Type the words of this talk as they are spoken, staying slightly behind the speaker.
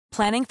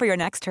Planning for your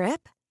next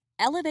trip?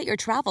 Elevate your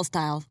travel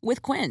style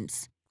with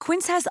Quince.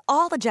 Quince has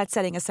all the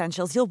jet-setting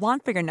essentials you'll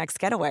want for your next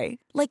getaway,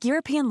 like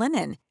European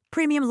linen,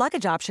 premium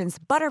luggage options,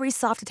 buttery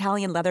soft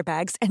Italian leather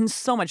bags, and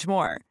so much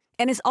more.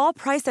 And is all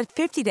priced at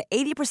 50 to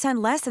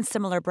 80% less than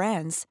similar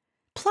brands.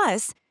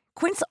 Plus,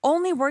 Quince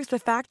only works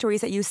with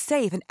factories that use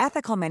safe and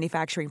ethical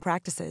manufacturing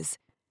practices.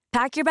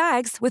 Pack your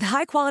bags with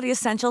high-quality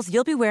essentials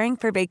you'll be wearing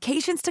for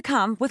vacations to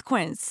come with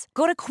Quince.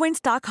 Go to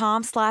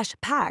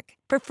quince.com/pack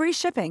for free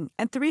shipping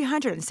and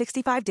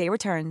 365-day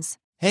returns.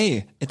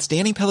 Hey, it's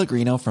Danny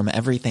Pellegrino from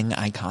Everything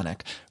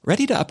Iconic.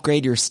 Ready to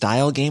upgrade your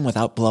style game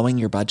without blowing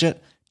your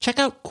budget? Check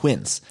out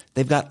Quince.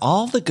 They've got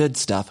all the good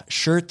stuff,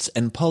 shirts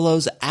and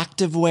polos,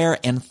 activewear,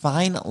 and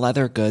fine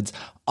leather goods,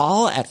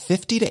 all at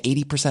 50 to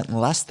 80%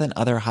 less than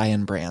other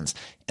high-end brands.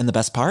 And the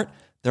best part?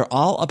 They're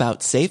all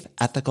about safe,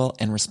 ethical,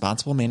 and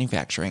responsible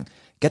manufacturing.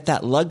 Get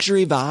that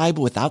luxury vibe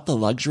without the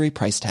luxury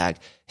price tag.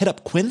 Hit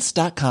up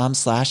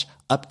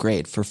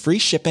quince.com/upgrade for free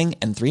shipping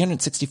and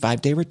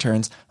 365-day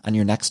returns on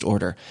your next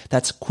order.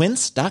 That's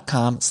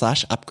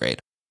quince.com/upgrade.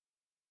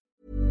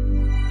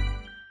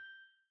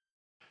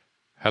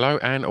 Hello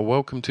and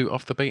welcome to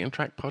Off the Beaten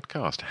Track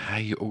podcast. How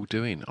you all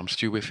doing? I'm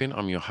Stu Whiffin.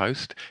 I'm your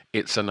host.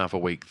 It's another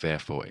week,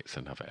 therefore it's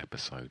another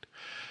episode.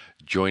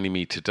 Joining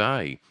me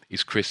today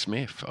is Chris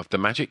Smith of the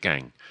Magic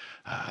Gang.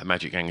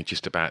 Magic Gang are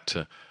just about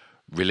to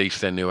release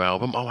their new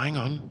album. Oh, hang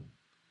on.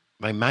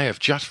 They may have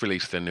just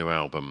released their new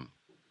album.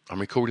 I'm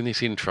recording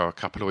this intro a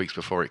couple of weeks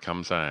before it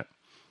comes out.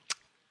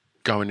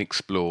 Go and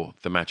explore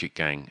the Magic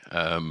Gang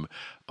on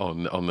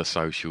the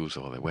socials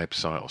or their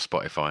website or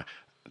Spotify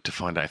to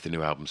find out if the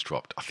new album's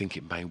dropped. I think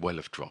it may well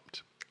have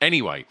dropped.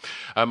 Anyway,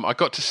 I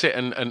got to sit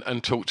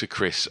and talk to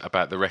Chris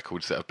about the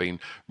records that have been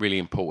really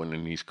important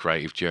in his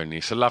creative journey.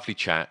 It's a lovely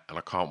chat, and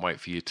I can't wait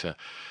for you to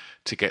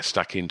get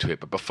stuck into it.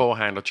 But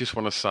beforehand, I just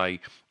want to say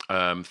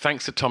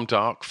thanks to Tom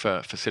Dark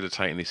for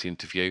facilitating this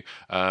interview.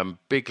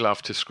 Big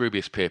love to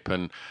Scroobius Pip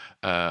and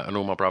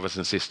all my brothers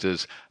and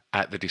sisters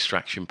at the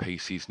Distraction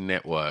Pieces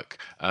Network.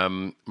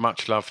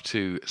 Much love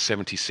to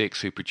 76,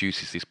 who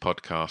produces this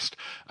podcast.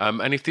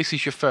 And if this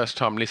is your first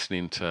time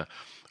listening to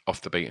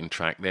Off the Beaten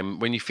Track, then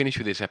when you finish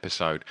with this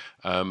episode,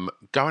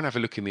 go and have a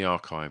look in the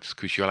archives,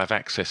 because you'll have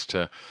access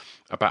to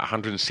about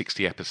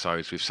 160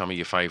 episodes with some of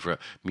your favourite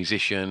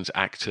musicians,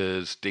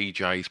 actors,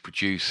 DJs,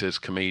 producers,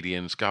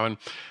 comedians. Go and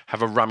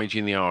have a rummage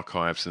in the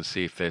archives and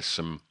see if there's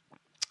some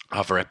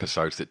other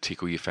episodes that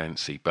tickle your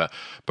fancy. But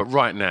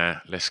right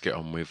now, let's get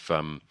on with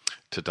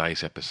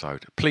today's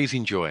episode. Please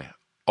enjoy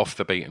Off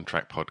the Beaten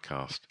Track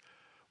podcast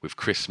with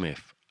Chris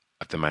Smith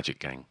of the Magic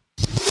Gang.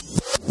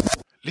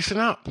 Listen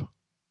up.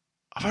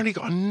 I've only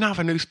got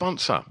another new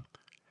sponsor,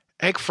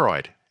 Egg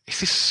Fried. It's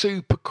this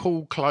super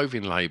cool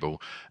clothing label,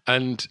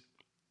 and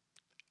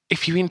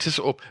if you're into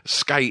sort of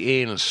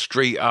skating and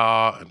street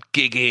art and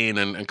gigging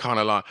and kind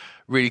of like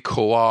really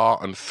cool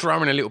art and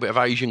throwing a little bit of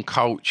Asian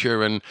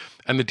culture and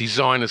the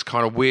designer's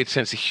kind of weird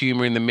sense of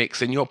humour in the mix,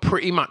 then you're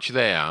pretty much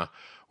there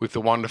with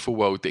the wonderful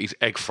world that is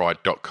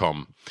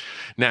eggfried.com.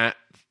 Now,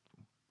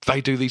 they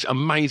do these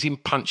amazing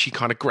punchy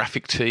kind of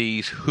graphic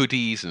tees,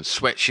 hoodies and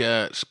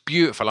sweatshirts,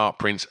 beautiful art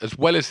prints. As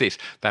well as this,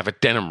 they have a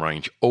denim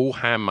range, all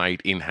handmade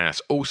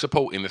in-house, all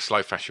supporting the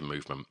slow fashion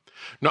movement.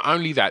 Not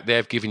only that,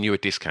 they've given you a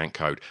discount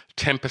code,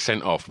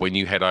 10% off when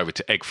you head over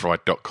to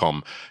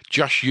eggfried.com.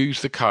 Just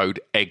use the code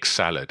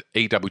EGGSALAD,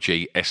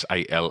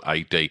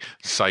 EGGSALAD,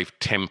 save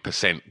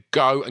 10%.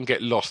 Go and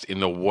get lost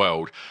in the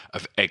world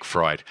of Egg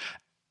Fried.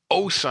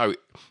 Also,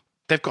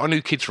 they've got a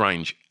new kids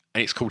range,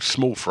 and it's called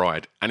Small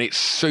Fried, and it's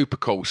super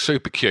cool,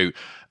 super cute.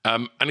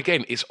 And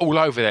again, it's all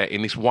over there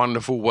in this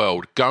wonderful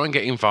world. Go and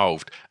get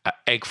involved at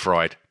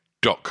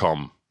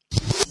eggfried.com.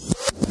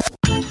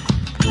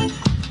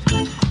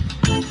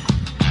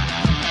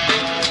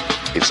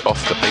 It's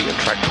Off the Beaten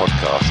Track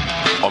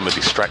podcast on the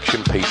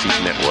Distraction Pieces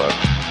Network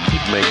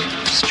with me,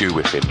 Stu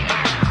Whiffin.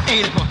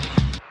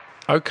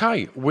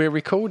 Okay, we're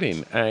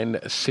recording, and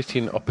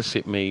sitting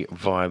opposite me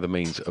via the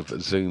means of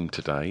Zoom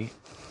today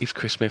is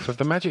Chris Smith of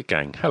the Magic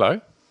Gang.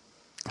 Hello.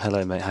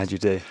 Hello, mate. How'd you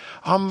do?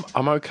 I'm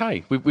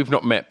okay. We've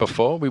not met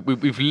before.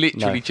 We've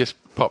literally just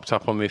popped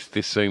up on this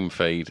Zoom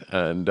feed,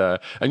 and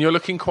you're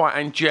looking quite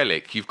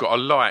angelic. You've got a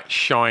light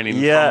shining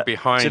from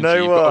behind you. Do you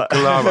know You've what? got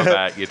a glow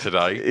about you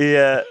today.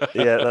 Yeah,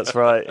 that's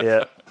right.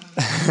 Yeah.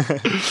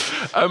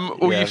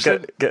 Well, you've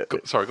said.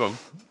 Sorry, go on.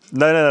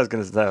 No. I was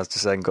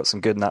just saying, got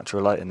some good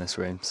natural light in this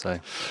room. So.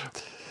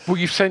 Well,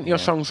 you've sent your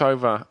songs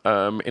over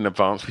in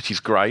advance, which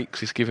is great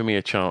because it's given me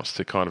a chance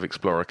to kind of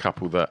explore a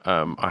couple that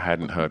I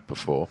hadn't heard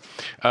before.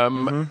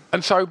 And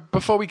so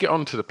before we get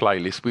on to the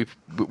playlist, we're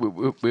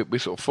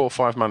sort of 4 or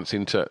 5 months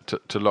into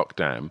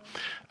lockdown.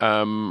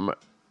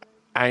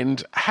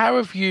 And how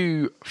have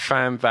you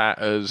found that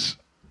as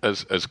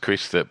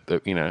Chris,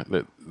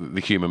 the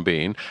human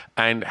being,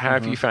 and how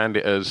have you found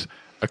it as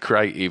a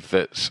creative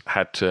that's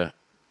had to,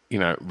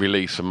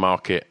 release and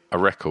market a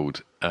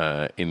record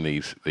in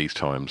these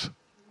times?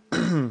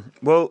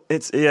 Well,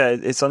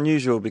 it's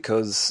unusual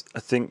because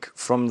I think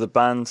from the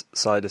band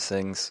side of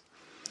things,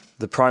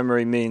 the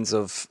primary means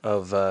of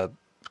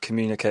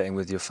communicating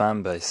with your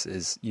fan base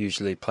is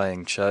usually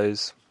playing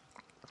shows.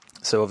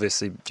 So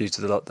obviously, due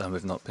to the lockdown,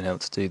 we've not been able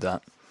to do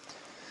that.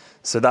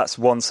 So that's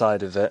one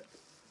side of it.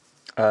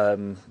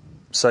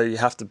 So you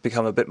have to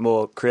become a bit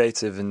more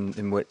creative in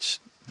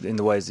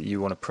the ways that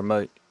you want to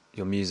promote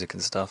your music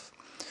and stuff.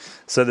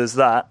 So there's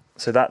that.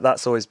 So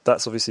that's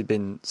obviously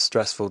been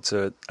stressful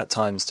at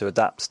times to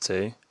adapt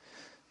to,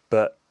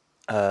 but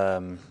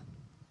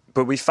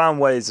we found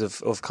ways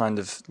of kind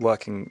of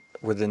working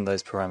within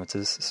those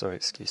parameters. Sorry,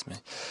 excuse me.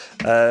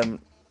 And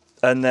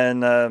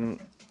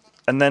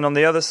then on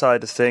the other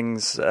side of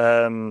things,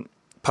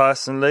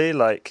 personally,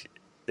 like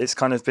it's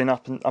kind of been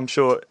up, and I'm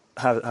sure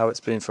how it's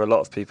been for a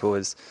lot of people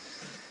is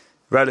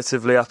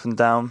relatively up and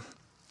down.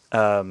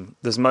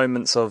 There's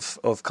moments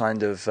of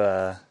kind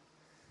of,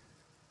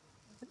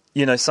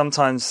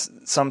 sometimes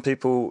some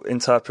people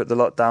interpret the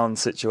lockdown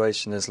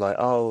situation as like,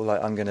 oh,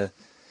 like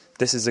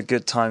this is a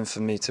good time for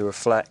me to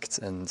reflect,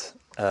 and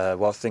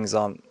while things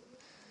aren't,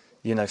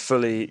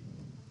 fully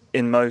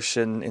in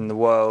motion in the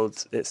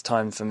world, it's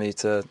time for me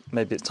to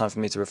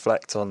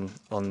reflect on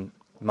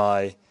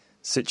my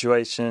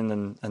situation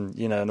and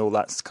all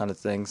that kind of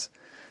things.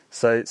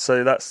 So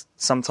that's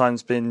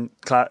sometimes been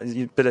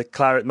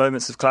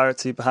moments of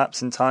clarity,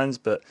 perhaps in times,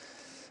 but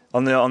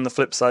on the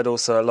flip side,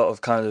 also a lot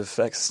of kind of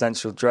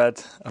existential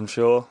dread, I'm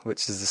sure,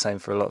 which is the same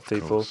for a lot of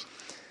people.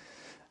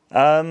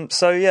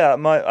 So yeah,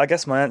 I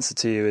guess my answer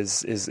to you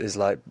is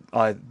like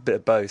a bit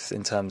of both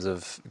in terms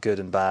of good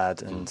and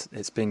bad, and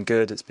it's been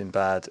good, it's been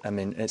bad. I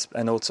mean,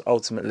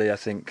 ultimately, I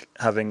think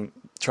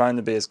trying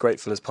to be as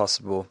grateful as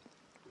possible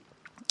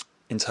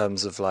in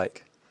terms of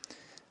like,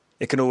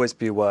 it can always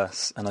be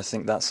worse, and I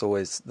think that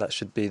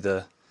should be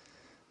the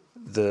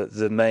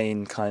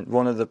main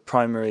one of the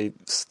primary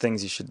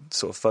things you should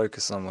sort of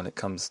focus on when it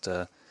comes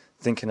to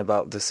thinking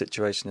about the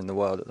situation in the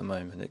world at the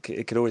moment.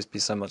 It could always be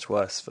so much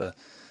worse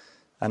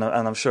and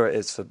I'm sure it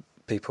is for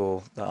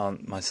people that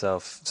aren't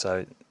myself.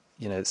 So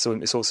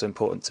it's also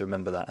important to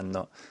remember that and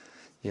not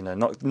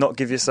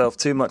give yourself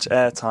too much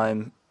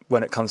airtime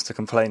when it comes to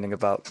complaining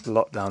about the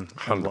lockdown.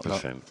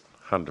 100%.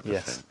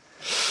 Yes.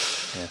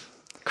 Yeah.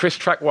 Chris,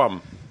 track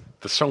 1.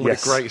 The song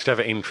with the greatest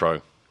ever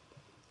intro.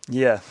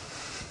 Yeah.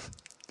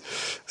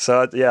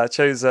 So, I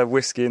chose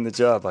Whiskey in the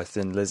Jar by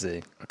Thin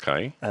Lizzy.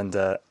 Okay. And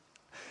the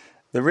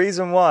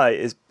reason why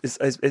is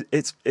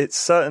it's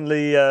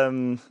certainly...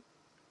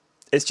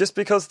 it's just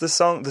because the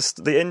song,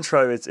 the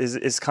intro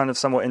is kind of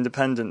somewhat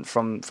independent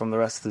from the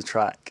rest of the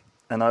track.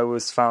 And I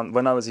always found,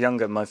 when I was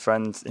younger, my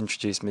friend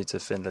introduced me to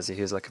Thin Lizzy.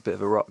 He was like a bit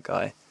of a rock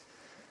guy.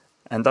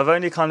 And I've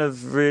only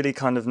really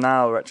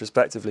now,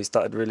 retrospectively,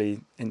 started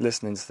really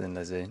listening to Thin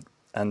Lizzy.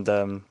 And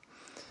I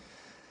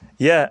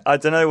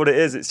don't know what it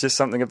is. It's just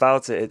something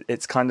about it.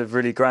 It's kind of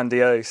really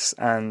grandiose,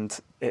 and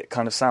it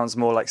kind of sounds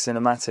more like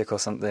cinematic or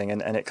something.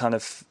 And it kind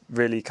of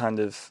really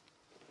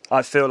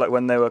I feel like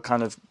when they were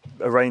kind of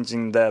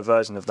arranging their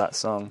version of that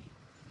song,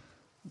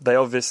 they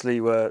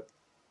obviously were...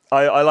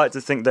 I like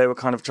to think they were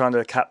kind of trying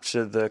to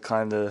capture the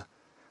kind of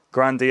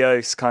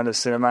grandiose kind of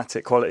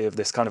cinematic quality of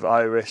this kind of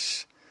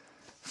Irish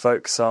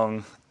folk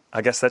song.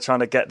 I guess they're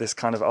trying to get this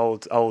kind of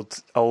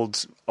oldie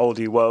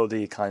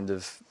worldy kind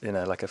of,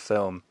 like a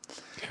film,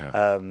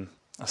 or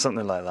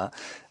something like that.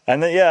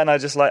 And and I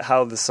just like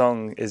how the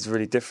song is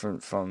really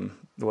different from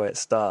the way it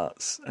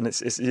starts. And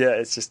it's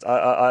just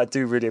I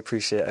do really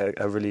appreciate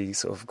a really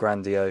sort of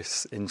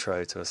grandiose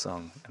intro to a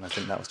song, and I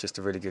think that was just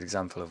a really good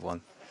example of one.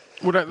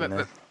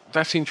 Well,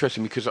 that's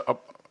interesting, because I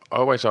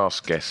always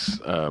ask guests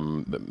that are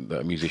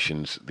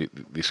musicians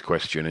this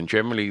question, and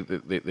generally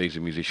these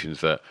are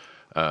musicians that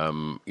are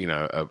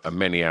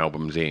many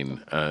albums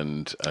in,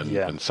 and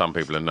some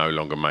people are no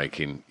longer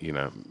making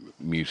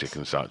music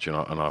and such, and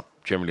I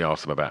generally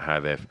ask them about how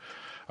they've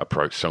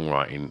approached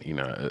songwriting,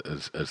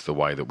 as the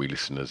way that we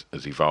listen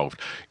has evolved.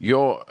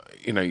 You're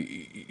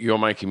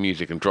making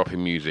music and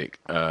dropping music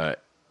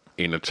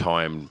in a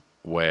time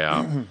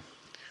where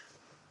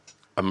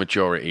a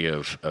majority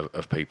of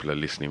people are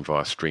listening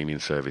via streaming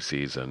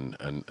services and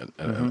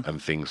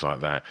things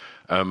like that,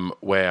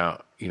 where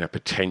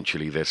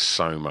potentially there's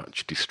so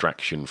much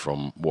distraction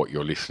from what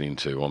you're listening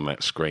to on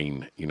that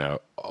screen.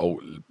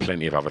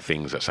 Plenty of other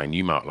things that saying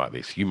you might like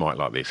this,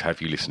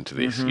 have you listened to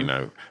this?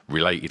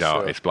 Related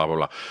artists, blah blah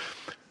blah.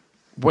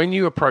 When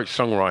you approach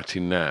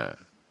songwriting now,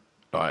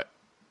 like,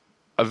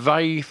 are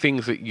they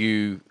things that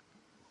you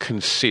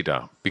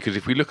consider? Because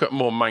if we look at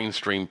more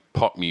mainstream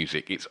pop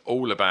music, it's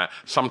all about,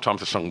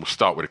 sometimes the song will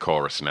start with a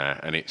chorus now,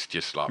 and it's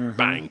just like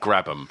bang,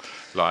 grab them.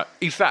 Like,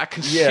 is that a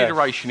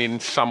consideration in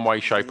some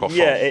way, shape, or form?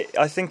 Yeah,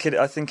 I think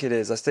it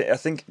is. I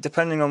think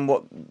depending on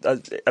what,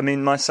 I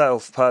mean,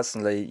 myself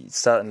personally,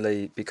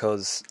 certainly,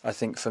 because I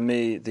think for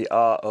me the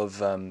art of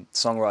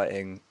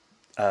songwriting,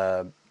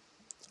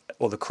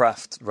 or the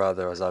craft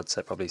rather, as I'd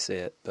say, probably see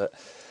it, but.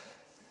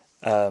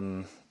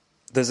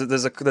 There's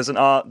an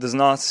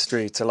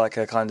artistry to like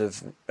a kind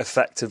of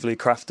effectively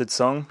crafted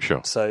song.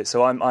 Sure.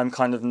 So I'm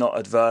kind of not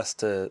adverse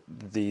to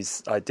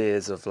these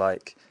ideas of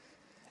like,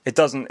 it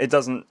doesn't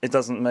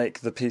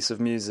make the piece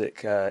of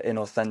music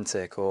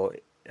inauthentic or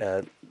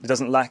it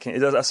doesn't lack.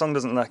 A song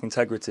doesn't lack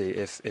integrity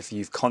if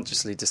you've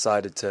consciously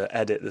decided to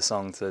edit the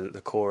song so that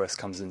the chorus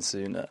comes in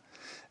sooner,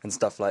 and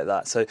stuff like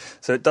that. So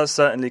it does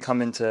certainly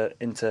come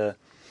into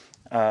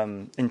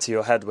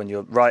your head when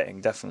you're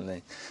writing,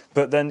 definitely.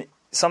 But then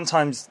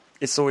sometimes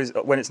it's always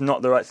when it's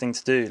not the right thing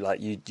to do. Like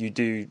you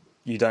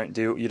don't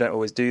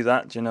always do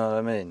that. Do you know what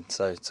I mean?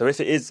 So if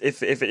it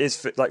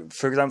is like,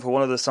 for example,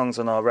 one of the songs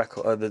on our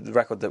record, the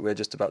record that we're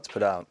just about to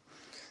put out,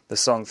 the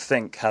song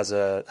 "Think" has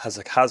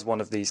one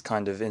of these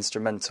kind of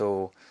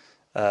instrumental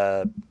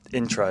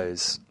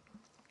intros,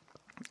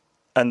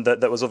 and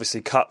that was obviously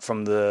cut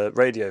from the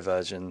radio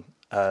version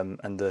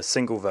and the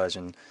single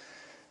version,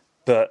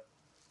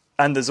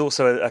 and there's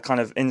also a kind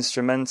of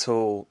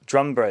instrumental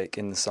drum break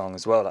in the song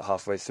as well, like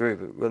halfway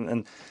through,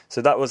 and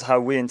so that was how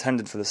we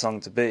intended for the song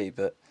to be,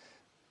 but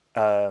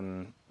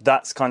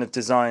that's kind of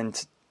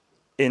designed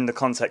in the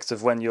context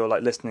of when you're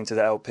like listening to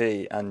the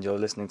LP and you're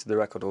listening to the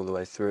record all the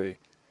way through.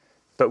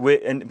 But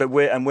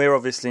we're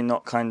obviously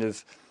not kind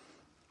of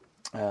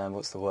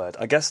what's the word?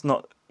 I guess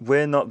not.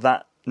 We're not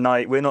that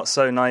naive. We're not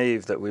so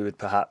naive that we would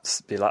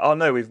perhaps be like, oh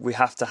no, we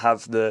have to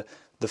have the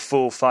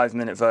full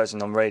 5-minute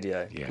version on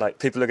radio. Yeah. Like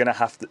people are going to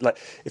have to, like,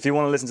 if you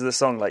want to listen to the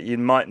song, like you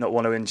might not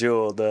want to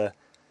endure the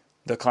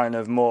kind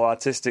of more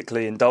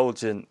artistically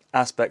indulgent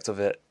aspect of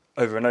it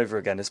over and over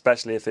again,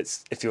 especially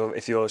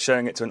if you're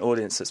showing it to an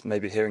audience that's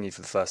maybe hearing you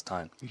for the first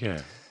time.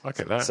 Yeah, I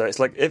get that. So it's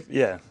like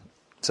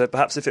So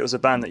perhaps if it was a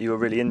band that you were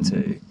really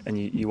into and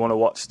you want to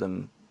watch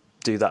them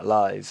do that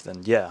live,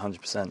 then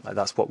 100%. Like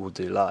that's what we'll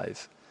do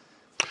live.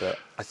 But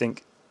I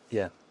think,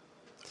 yeah.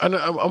 And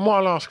what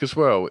I'll ask as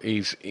well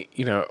is,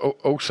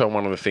 also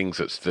one of the things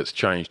that's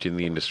changed in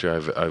the industry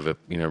over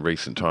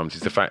recent times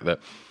is the fact that,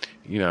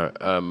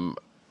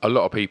 a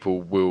lot of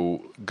people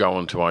will go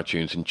onto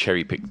iTunes and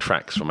cherry pick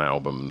tracks from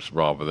albums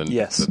rather than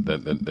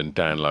than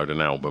download an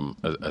album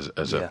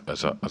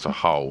as a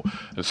whole.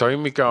 And so,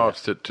 in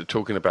regards to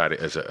talking about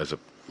it as a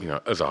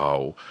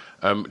whole,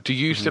 do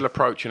you still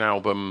approach an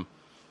album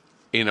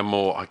in a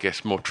more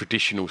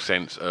traditional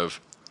sense of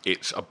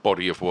it's a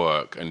body of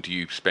work, and do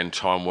you spend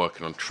time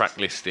working on track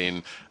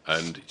listing,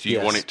 and do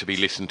you want it to be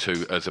listened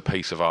to as a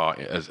piece of art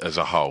as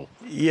a whole?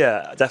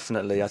 Yeah,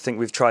 definitely. I think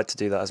we've tried to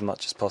do that as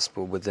much as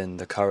possible within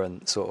the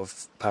current sort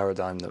of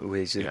paradigm that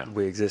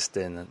we exist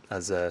in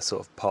as a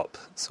sort of pop,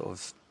 sort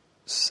of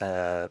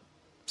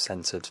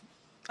centered,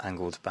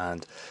 angled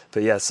band.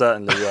 But yeah,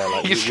 certainly, yeah.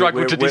 Like you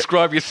struggle to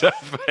describe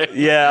yourself.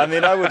 Yeah, I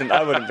mean, I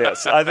wouldn't be.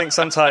 I think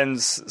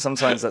sometimes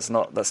that's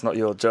not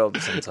your job.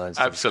 Sometimes,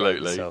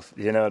 absolutely.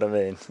 You know what I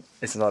mean?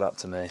 It's not up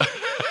to me.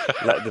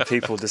 Let the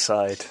people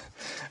decide.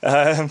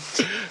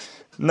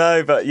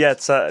 No, but yeah,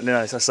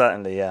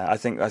 certainly, yeah. I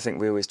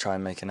think we always try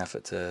and make an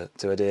effort to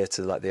adhere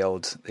to like the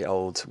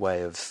old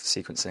way of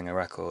sequencing a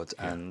record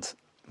and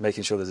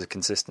making sure there's a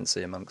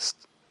consistency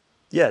amongst.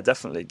 Yeah,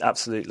 definitely,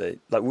 absolutely.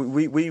 Like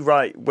we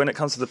write, when it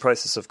comes to the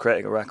process of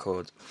creating a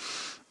record,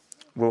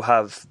 we'll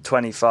have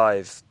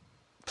 25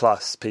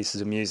 plus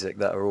pieces of music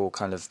that are all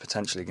kind of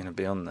potentially going to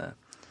be on there.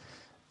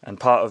 And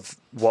part of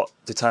what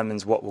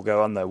determines what will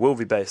go on there will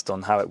be based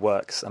on how it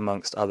works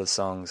amongst other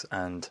songs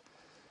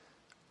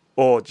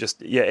or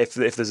just, if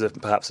there's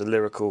perhaps a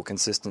lyrical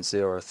consistency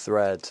or a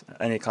thread,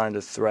 any kind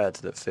of thread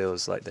that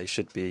feels like they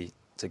should be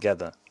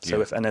together.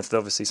 So if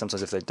obviously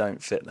sometimes if they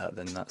don't fit that,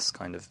 then that's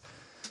kind of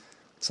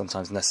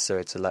sometimes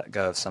necessary to let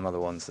go of some other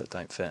ones that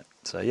don't fit.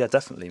 So yeah,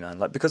 definitely, man.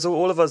 Like because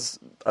all of us,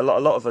 a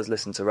lot of us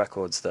listen to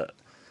records that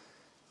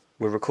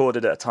were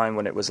recorded at a time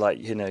when it was like,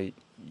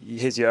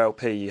 here's your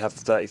LP, you have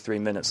 33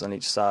 minutes on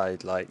each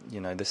side. Like,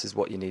 this is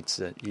what you need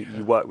to.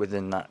 You work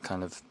within that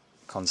kind of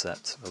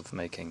concept of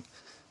making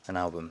an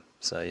album.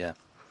 So yeah,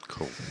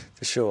 cool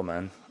for sure,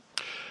 man.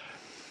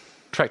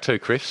 Track 2,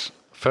 Chris.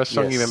 First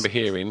song you remember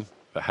hearing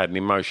that had an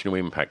emotional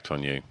impact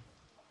on you?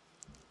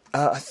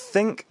 I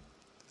think.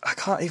 I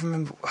can't even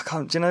remember.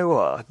 Do you know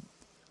what?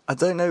 I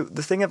don't know.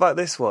 The thing about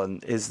this one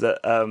is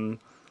that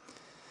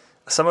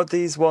some of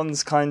these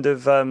ones kind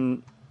of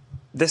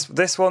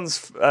this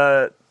one's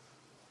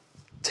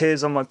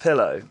Tears on My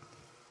Pillow,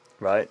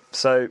 right?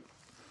 So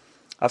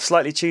I've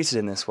slightly cheated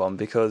in this one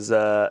because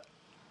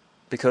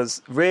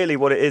really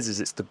what it is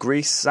it's the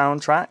Grease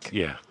soundtrack.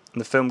 Yeah.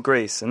 The film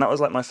Grease, and that was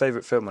like my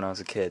favourite film when I was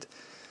a kid.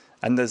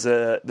 And there's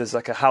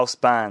like a house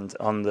band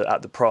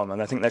at the prom,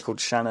 and I think they're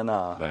called Shannon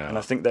R. And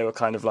I think they were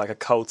kind of like a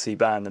culty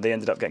band, and they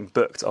ended up getting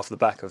booked off the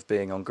back of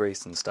being on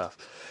Grease and stuff.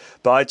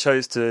 But I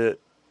just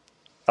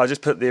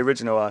put the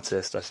original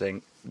artist, I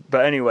think.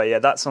 But anyway, yeah,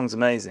 that song's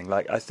amazing.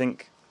 Like I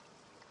think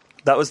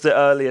that was the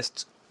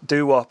earliest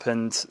doo-wop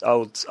and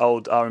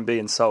old R&B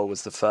and soul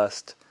was the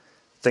first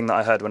thing that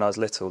I heard when I was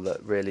little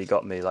that really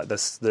got me. Like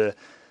the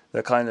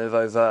kind of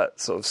overt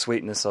sort of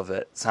sweetness of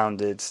it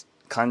sounded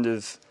kind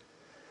of.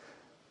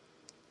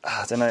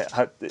 I don't know,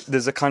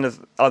 there's a kind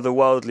of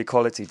otherworldly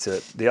quality to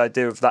it. The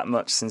idea of that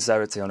much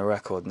sincerity on a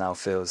record now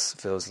feels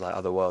like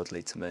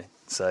otherworldly to me.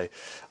 So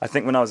I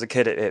think when I was a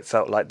kid, it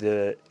felt like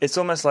it's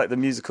almost like the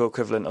musical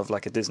equivalent of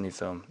like a Disney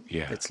film.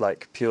 Yeah. It's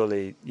like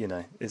purely,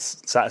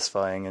 it's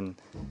satisfying and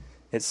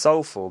it's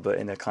soulful, but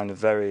in a kind of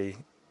very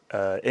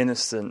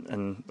innocent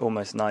and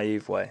almost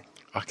naive way.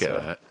 I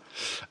get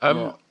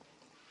that.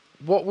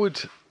 What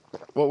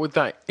would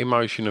that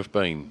emotion have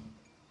been?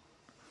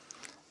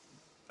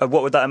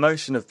 What would that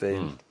emotion have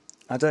been?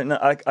 I don't know.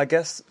 I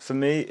guess for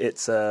me,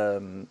 it's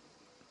that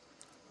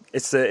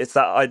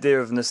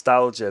idea of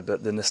nostalgia,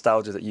 but the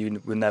nostalgia that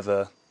you were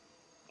never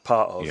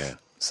part of. Yeah.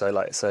 So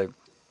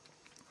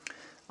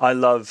I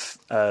love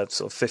sort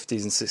of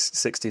 50s and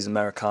 60s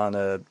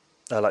Americana.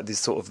 I like these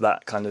sort of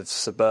that kind of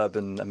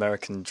suburban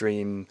American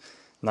dream,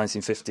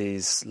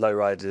 1950s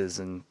lowriders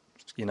and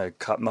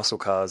muscle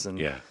cars and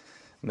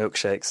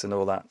milkshakes and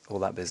all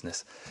that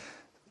business.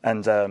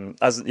 And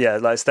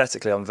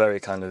aesthetically, I'm very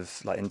kind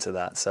of like into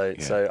that.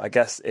 So I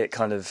guess it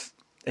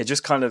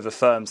just kind of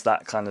affirms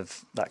that kind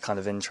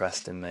of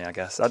interest in me. I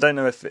guess I don't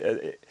know if,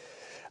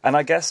 and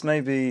I guess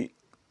maybe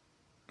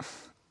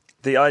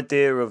the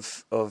idea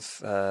of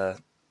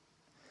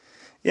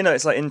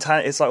it's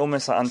like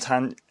almost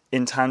like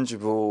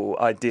intangible,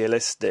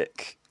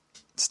 idealistic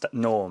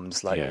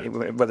norms, like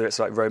whether it's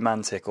like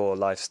romantic or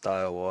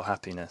lifestyle or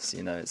happiness.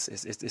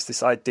 It's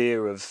this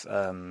idea of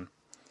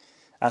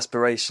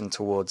aspiration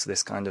towards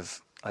this kind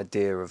of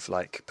idea of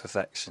like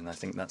perfection. I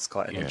think that's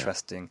quite an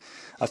interesting.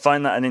 I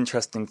find that an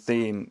interesting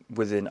theme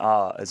within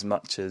art as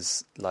much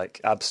as like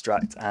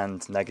abstract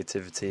and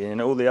negativity,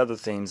 and all the other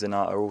themes in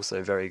art are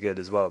also very good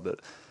as well. But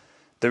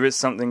there is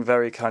something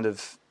very kind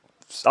of,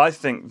 I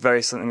think,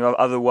 something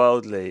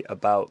otherworldly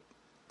about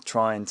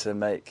trying to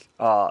make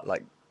art,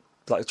 like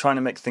trying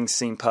to make things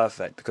seem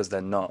perfect because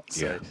they're not.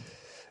 So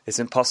it's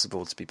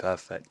impossible to be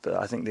perfect. But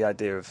I think the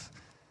idea of,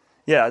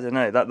 I don't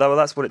know,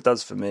 that's what it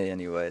does for me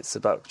anyway. It's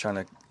about trying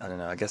to, I don't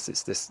know, I guess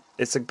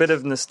it's a bit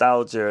of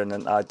nostalgia and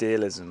an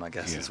idealism, I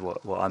guess, is what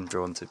I'm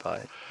drawn to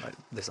by like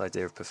this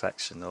idea of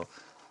perfection. Or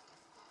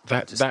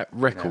that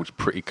record's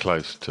pretty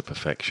close to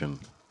perfection.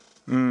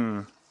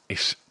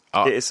 It's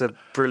a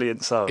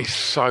brilliant song. It's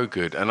so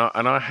good, and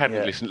I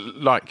hadn't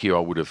listened like you. I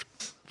would have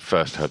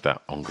first heard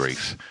that on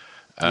Grease,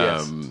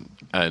 and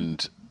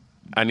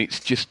it's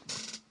just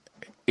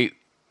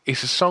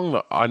it's a song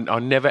that I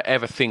never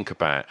ever think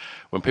about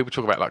when people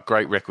talk about like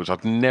great records.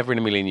 I've never in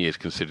a million years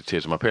considered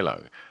 "Tears on My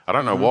Pillow." I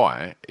don't know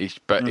why,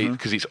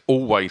 because it's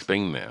always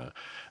been there.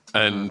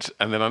 And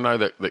then I know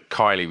that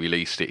Kylie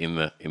released it in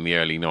the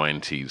early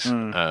 90s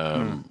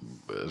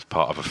as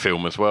part of a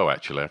film as well.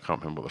 Actually, I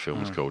can't remember what the film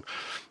was called.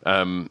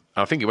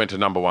 I think it went to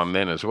number one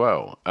then as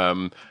well.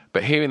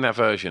 But hearing that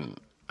version,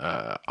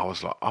 I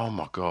was like, oh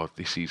my God,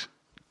 this is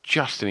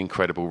just an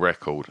incredible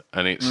record.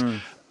 And it's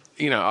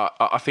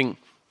I think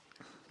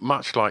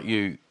much like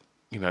you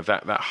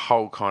that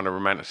whole kind of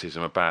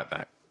romanticism about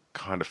that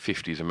kind of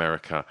 50s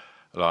America,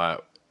 like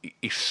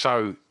it's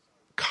so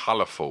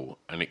colourful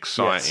and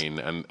exciting,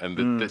 and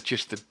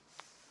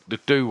the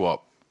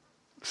doo-wop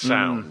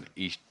sound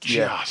is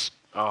just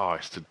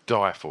it's to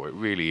die for. It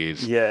really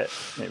is. Yeah,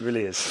 it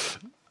really is.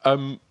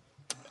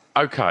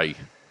 Okay,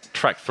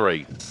 track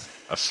 3,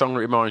 a song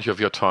that reminds you of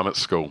your time at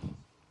school.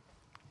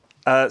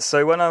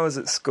 So when I was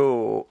at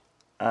school,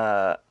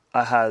 I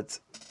had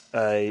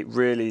a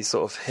really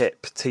sort of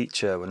hip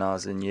teacher when I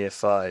was in year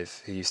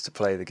 5 who used to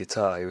play the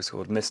guitar. He was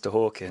called Mr.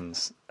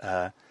 Hawkins.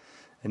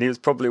 And he was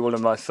probably one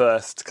of my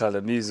first kind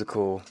of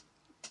musical,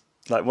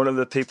 like one of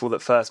the people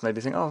that first made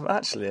me think, oh,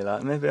 actually,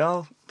 like maybe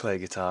I'll play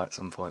guitar at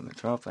some point, maybe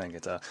I'll play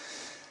guitar.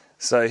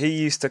 So he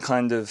used to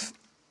kind of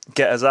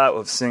get us out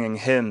of singing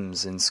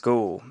hymns in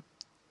school.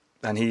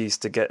 And he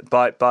used to get,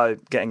 by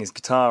getting his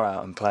guitar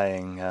out and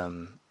playing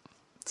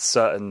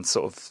certain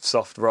sort of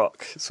soft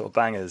rock sort of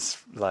bangers,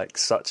 like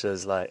such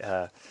as like,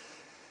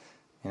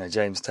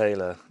 James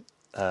Taylor.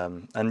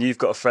 And You've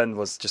Got a Friend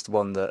was just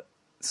one that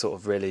sort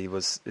of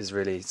is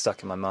really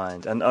stuck in my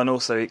mind, and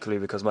also equally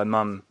because my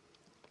mum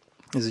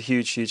is a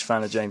huge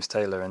fan of James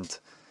Taylor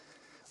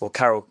or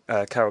Carol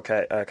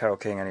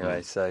King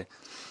anyway.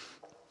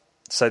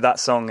 So that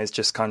song is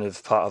just kind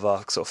of part of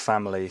our sort of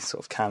family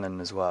sort of canon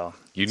as well.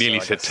 You nearly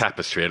said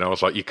Tapestry, and I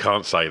was like, you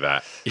can't say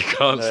that. You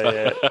can't say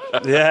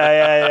that.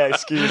 Yeah.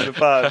 Excuse the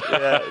pun.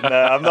 Yeah,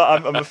 no, I'm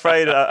not. I'm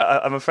afraid.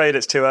 I'm afraid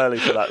it's too early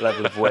for that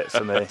level of wit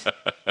for me.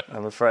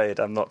 I'm afraid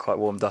I'm not quite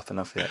warmed up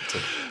enough yet.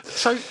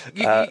 So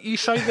you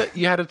say that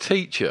you had a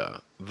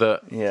teacher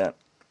that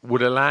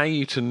would allow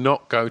you to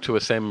not go to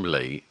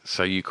assembly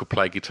so you could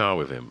play guitar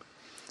with him.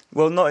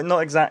 Well, not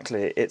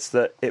exactly. It's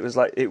that it was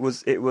like it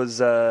was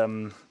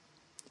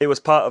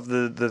part of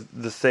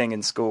the thing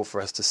in school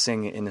for us to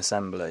sing in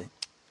assembly.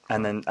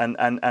 And then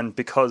and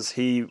because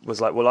he was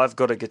like, well, I've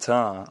got a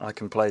guitar, I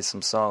can play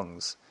some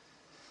songs.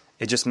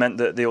 It just meant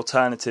that the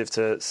alternative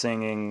to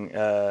sing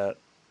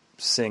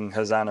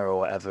Hosanna or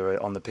whatever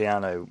on the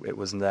piano, it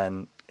was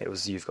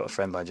You've Got a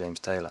Friend by James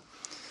Taylor.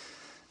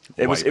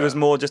 It was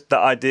more just the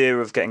idea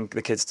of getting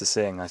the kids to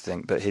sing, I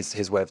think, but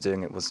his way of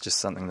doing it was just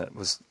something that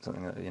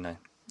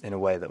in a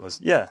way that was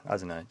I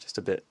don't know, just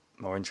a bit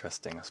more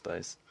interesting, I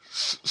suppose.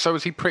 So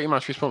was he pretty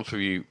much responsible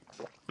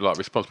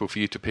for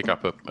you to pick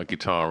up a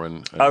guitar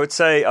and... I would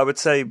say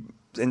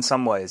in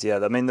some ways, yeah.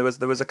 I mean, there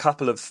was a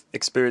couple of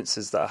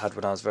experiences that I had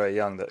when I was very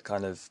young that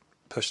kind of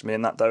pushed me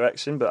in that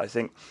direction, but I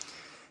think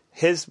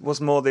his was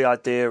more the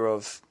idea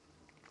of.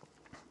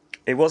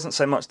 It wasn't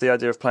so much the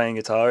idea of playing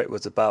guitar. It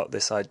was about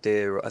this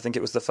idea. I think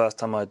it was the first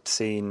time I'd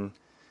seen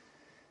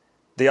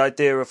the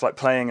idea of like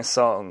playing a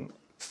song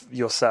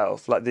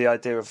yourself, like the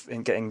idea of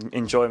getting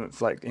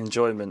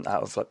enjoyment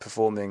out of like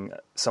performing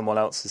someone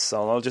else's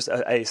song or just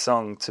a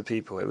song to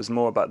people. It was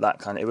more about that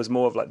kind of. It was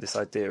more of like this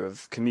idea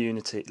of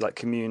community, like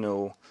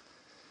communal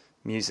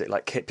music,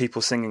 like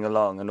people singing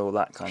along and all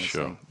that kind of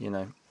thing. You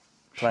know,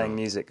 playing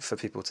music for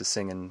people to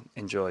sing and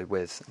enjoy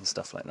with and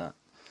stuff like that.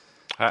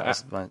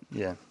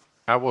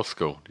 How was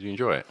school? Did you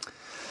enjoy it?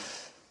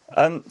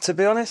 To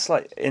be honest,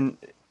 I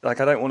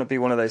don't want to be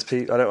one of those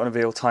people. I don't want to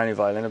be all tiny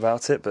violin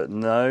about it, but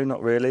no,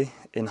 not really.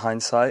 In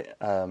hindsight,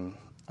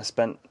 I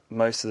spent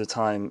most of the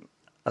time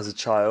as a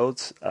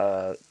child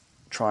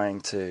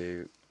trying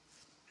to.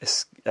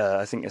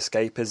 I think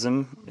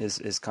escapism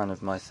is kind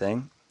of my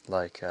thing.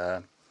 Like,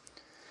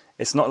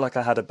 it's not like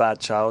I had a bad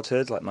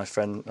childhood. Like my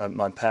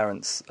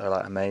parents are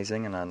like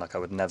amazing, and I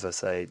would never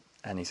say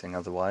anything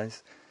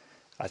otherwise.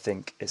 I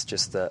think it's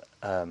just that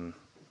I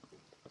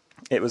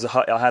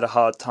had a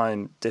hard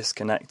time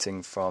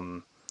disconnecting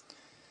from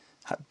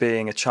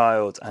being a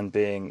child and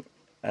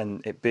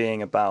it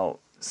being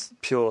about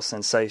pure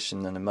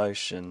sensation and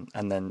emotion,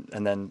 and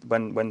then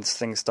when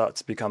things start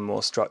to become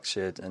more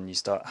structured and you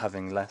start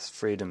having less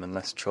freedom and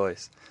less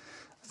choice,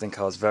 I think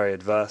I was very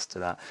adverse to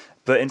that.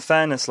 But in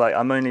fairness, like,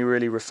 I'm only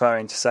really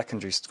referring to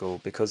secondary school,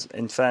 because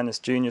in fairness,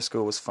 junior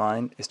school was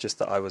fine. It's just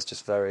that I was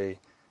just very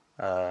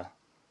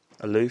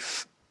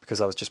aloof, because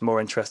I was just more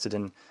interested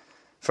in.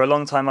 For a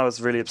long time, I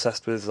was really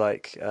obsessed with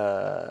like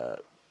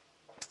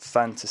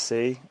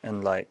fantasy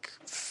and like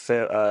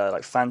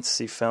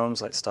fantasy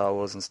films, like Star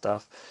Wars and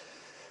stuff.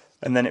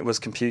 And then it was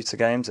computer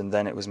games, and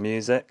then it was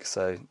music.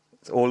 So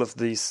all of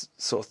these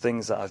sort of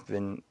things that I've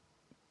been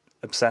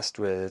obsessed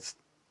with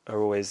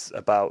are always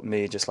about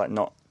me just like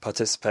not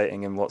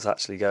participating in what's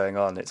actually going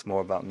on. It's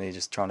more about me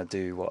just trying to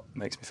do what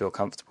makes me feel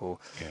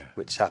comfortable,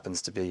 which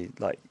happens to be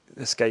like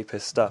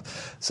escapist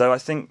stuff. So I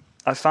think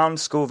I found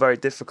school very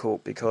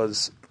difficult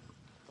because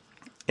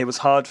it was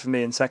hard for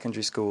me in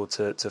secondary school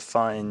to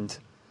find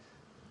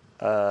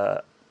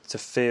to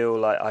feel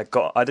like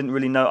I didn't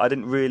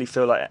really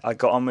feel like I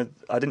got on with.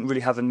 I didn't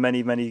really have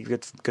many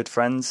good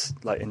friends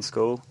like in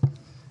school.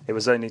 It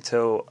was only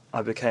till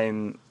I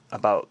became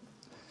about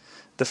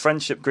the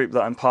friendship group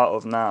that I'm part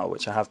of now,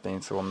 which I have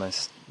been for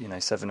almost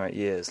 7 or 8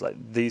 years. Like,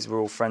 these were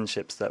all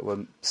friendships that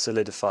were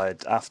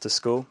solidified after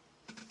school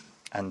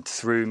and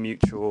through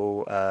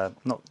mutual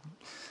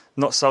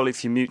not solely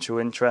for mutual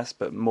interest,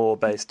 but more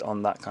based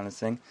on that kind of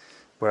thing.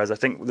 Whereas I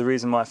think the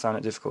reason why I found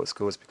it difficult at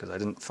school is because I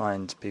didn't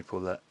find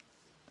people that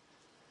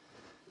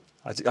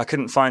I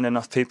couldn't find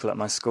enough people at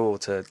my school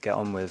to get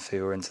on with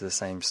who were into the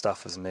same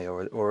stuff as me,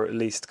 or at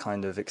least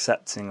kind of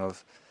accepting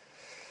of.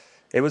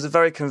 It was a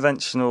very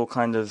conventional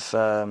kind of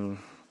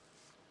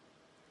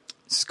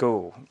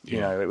school, you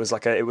know. It was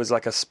like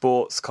a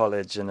sports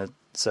college,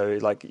 so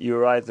like you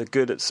were either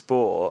good at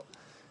sport,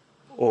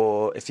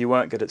 or if you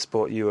weren't good at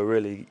sport, you were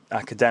really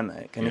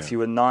academic. And if you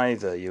were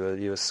neither,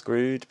 you were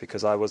screwed,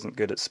 because I wasn't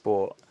good at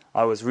sport.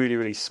 I was really,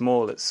 really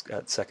small at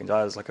secondary.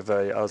 I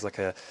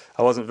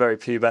wasn't very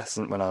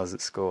pubescent when I was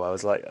at school.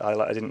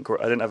 I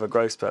didn't have a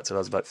growth spurt till I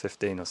was about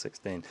 15 or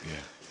 16.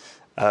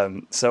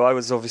 So I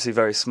was obviously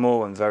very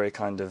small and very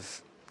kind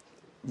of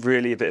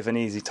really a bit of an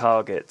easy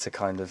target to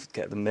kind of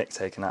get the mick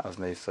taken out of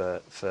me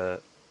for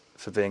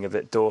being a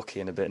bit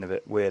dorky and a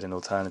bit weird and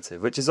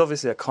alternative, which is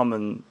obviously a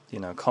common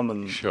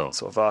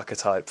sort of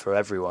archetype for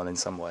everyone in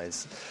some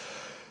ways.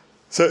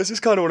 So it's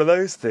just kind of one of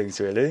those things,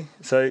 really.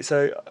 So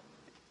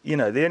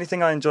the only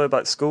thing I enjoy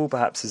about school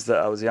perhaps is that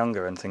I was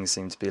younger and things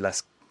seem to be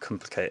less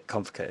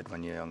complicated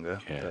when you're younger.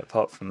 But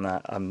apart from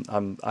that,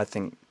 I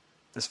think,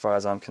 as far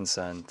as I'm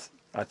concerned,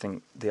 I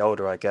think the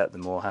older I get, the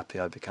more happy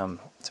I become,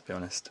 to be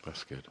honest.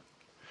 That's good.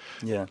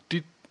 Yeah.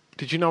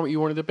 Did you know what you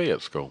wanted to be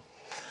at school?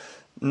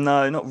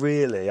 No, not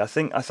really. I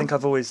think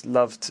I'd always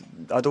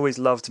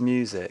loved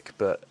music,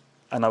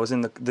 and I was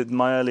in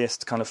my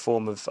earliest kind of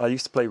form of. I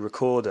used to play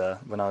recorder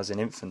when I was in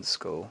infant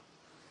school,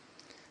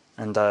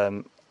 and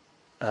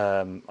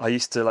I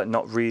used to like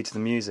not read the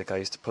music. I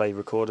used to play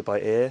recorder by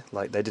ear.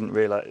 Like, they didn't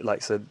realise.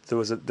 Like, so there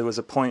was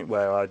a point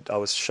where I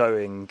was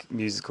showing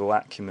musical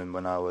acumen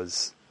when I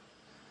was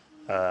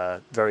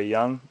very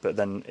young, but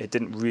then it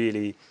didn't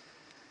really.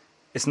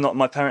 It's not.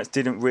 My parents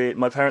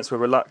were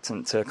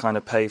reluctant to kind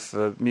of pay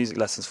for music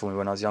lessons for me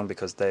when I was young,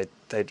 because they'd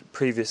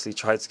previously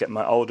tried to get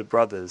my older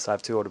brothers. I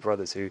have 2 older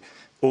brothers who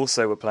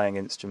also were playing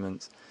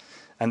instruments,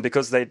 and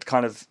because they'd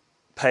kind of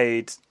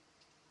paid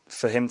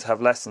for him to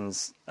have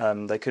lessons,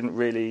 they couldn't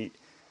really.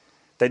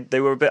 They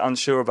were a bit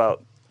unsure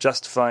about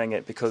justifying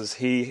it, because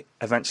he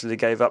eventually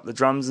gave up the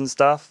drums and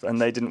stuff,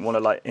 and they didn't want to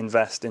like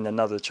invest in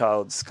another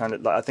child's kind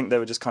of like. I think they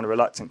were just kind of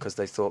reluctant because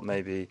they thought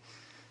maybe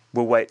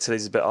we'll wait till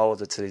he's a bit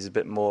older, till he's a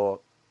bit more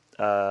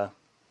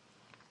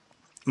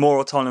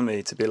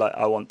autonomy to be like,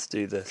 I want to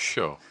do this.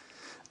 Sure.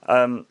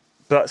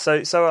 But so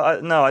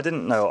I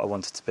didn't know what I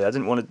wanted to be. I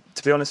didn't want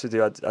to be honest with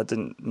you. I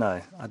didn't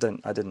know. I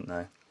didn't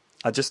know.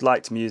 I just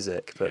liked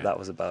music, but that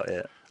was about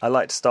it. I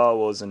liked Star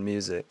Wars and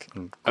music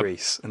and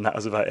Grease, and that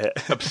was about it.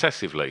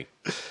 Obsessively?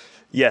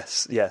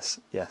 Yes.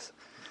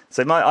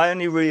 So I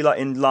only really like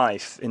in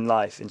life in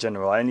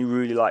general, I only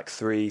really like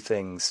three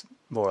things,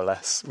 more or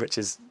less, which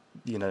is,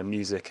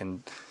 music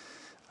and,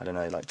 I don't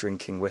know, like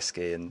drinking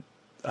whiskey and,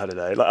 I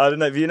don't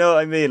know if you know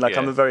what I mean. Like,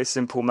 I'm a very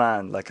simple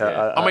man. Like,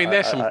 I mean,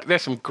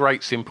 there's some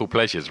great simple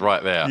pleasures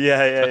right there.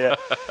 Yeah.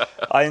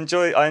 I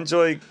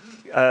enjoy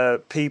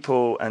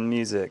people and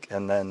music,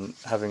 and then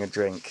having a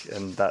drink,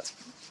 and that's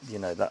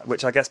that.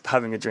 Which I guess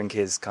having a drink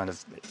is kind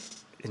of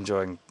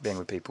enjoying being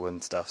with people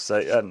and stuff. So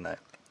I don't know.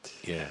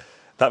 Yeah.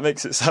 That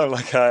makes it sound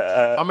like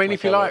I mean,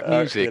 if you like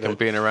music and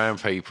being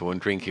around people and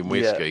drinking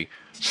whiskey,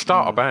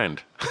 start a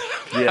band.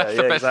 That's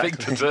the best thing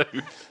to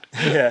do.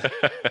 Yeah.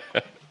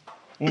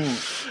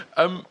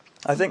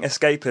 I think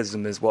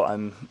escapism is what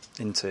I'm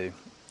into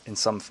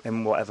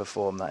in whatever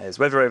form that is.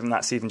 Whether even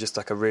that's even just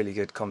like a really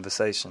good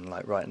conversation,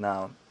 like right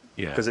now.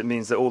 Yeah. Because it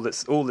means that all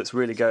that's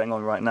really going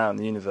on right now in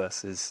the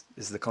universe is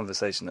the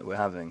conversation that we're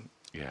having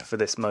for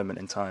this moment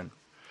in time.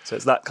 So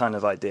it's that kind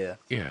of idea.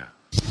 Yeah.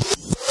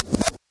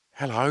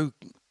 Hello,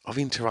 I've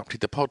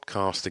interrupted the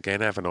podcast again,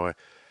 haven't I?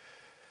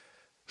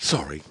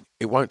 Sorry,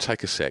 it won't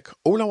take a sec.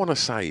 All I want to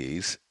say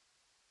is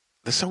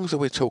the songs that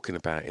we're talking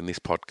about in this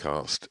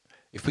podcast,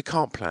 if we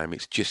can't play them,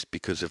 it's just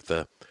because of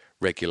the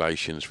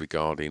regulations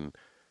regarding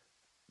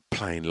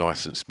playing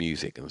licensed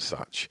music and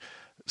such.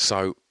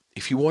 So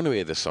if you want to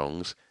hear the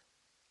songs,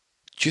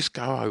 just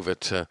go over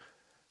to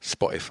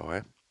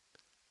Spotify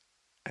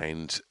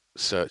and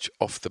search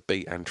Off the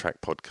Beat and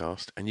Track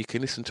podcast, and you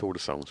can listen to all the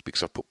songs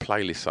because I've put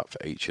playlists up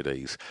for each of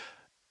these.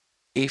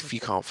 If you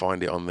can't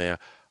find it on there,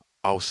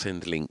 I'll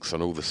send links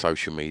on all the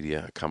social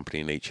media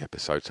accompanying each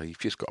episode, so you've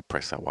just got to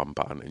press that one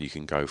button and you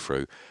can go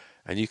through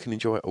and you can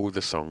enjoy all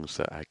the songs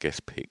that our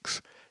guest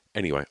picks.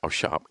 Anyway, I'll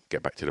shut up and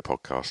get back to the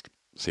podcast.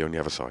 See you on the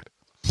other side.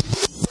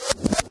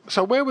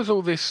 So where was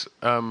all this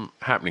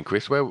happening,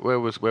 Chris? Where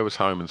was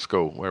home and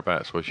school?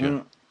 Whereabouts was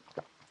you?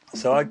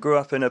 So I grew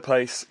up in a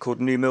place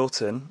called New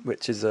Milton,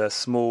 which is a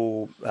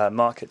small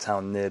market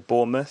town near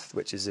Bournemouth,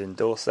 which is in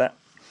Dorset.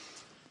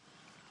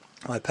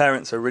 My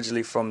parents are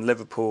originally from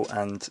Liverpool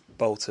and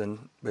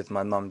Bolton, with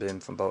my mum being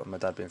from Bolton, my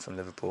dad being from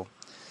Liverpool.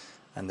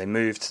 And they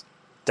moved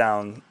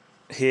down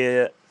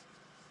here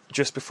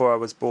just before I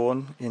was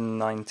born in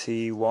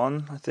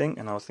 91, I think,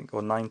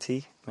 or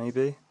 90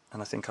 maybe.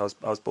 And I think I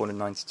was born in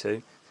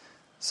 92.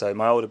 So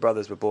my older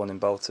brothers were born in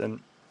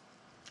Bolton.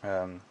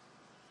 And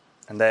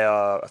they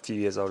are a few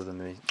years older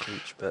than me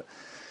each, but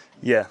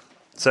yeah.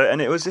 So,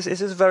 and it's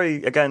just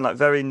very, again, like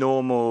very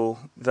normal,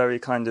 very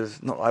kind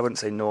of, not, I wouldn't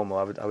say normal,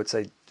 I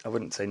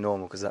wouldn't say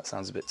normal because that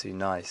sounds a bit too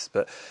nice,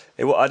 but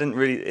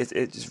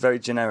it's just very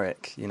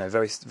generic,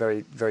 very,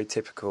 very, very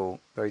typical,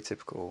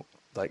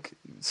 like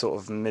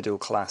sort of middle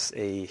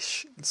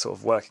class-ish, sort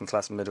of working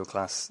class, middle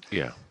class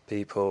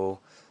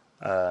people.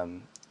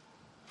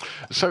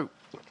 So,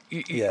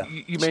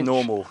 you meant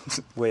normal,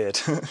 weird.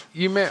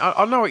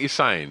 I know what you're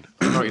saying.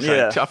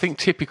 Yeah. I think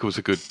typical is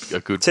a good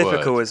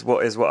typical word. is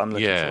what I'm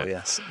looking for.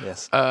 Yes.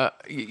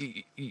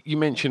 You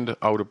mentioned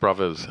older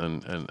brothers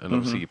and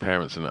obviously your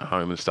parents and at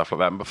home and stuff like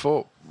that. And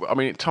before, I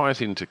mean, it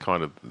ties into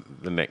kind of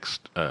the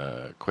next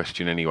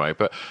question anyway.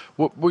 But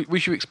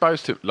was you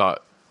exposed to like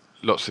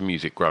lots of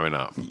music growing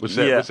up? Was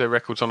there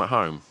records on at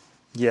home?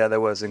 Yeah, there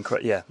was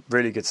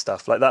really good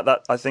stuff like that.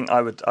 That I think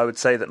I would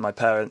say that my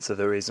parents are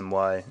the reason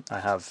why I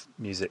have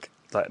music.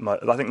 Like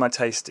I think my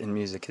taste in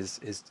music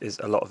is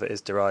a lot of it is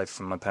derived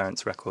from my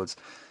parents' records.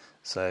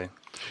 So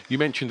you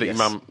mentioned that your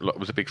mum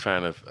was a big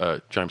fan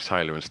of James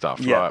Taylor and stuff.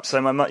 Yeah. Right?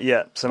 So my mum.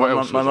 Yeah. So my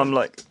mum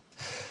like.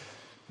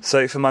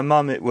 So for my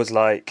mum, it was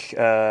like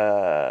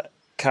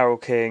Carole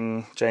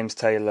King, James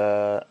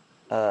Taylor.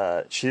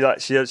 She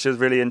was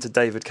really into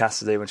David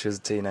Cassidy when she was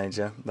a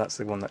teenager. That's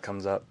the one that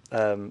comes up.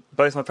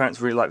 Both my parents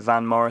really like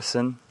Van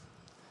Morrison.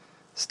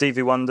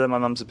 Stevie Wonder, my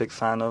mum's a big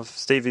fan of.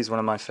 Stevie's one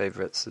of my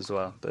favourites as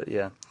well, but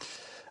yeah.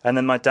 And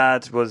then my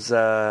dad was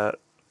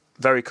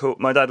very cool.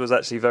 My dad was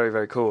actually very,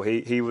 very cool.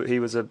 He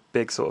was a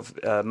big sort of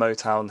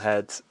Motown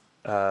head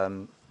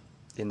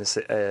in the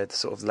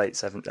sort of late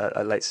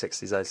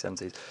 60s, early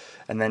 70s.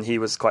 And then he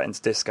was quite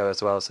into disco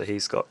as well, so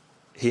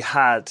he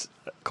had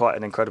quite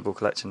an incredible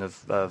collection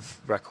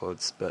of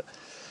records, but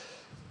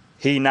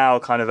he now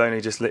kind of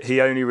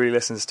only really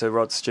listens to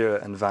Rod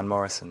Stewart and Van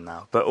Morrison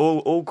now. But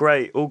all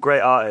great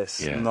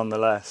artists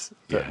nonetheless.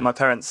 But my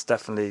parents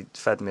definitely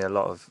fed me a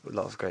lot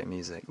of great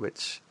music,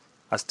 which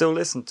I still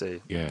listen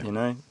to. Yeah.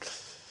 Yeah.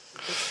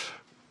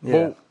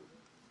 Well,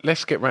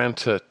 let's get round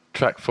to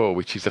track 4,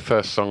 which is the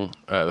first song,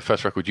 the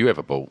first record you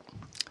ever bought.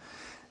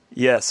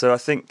 Yeah, so I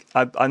think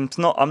I'm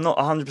not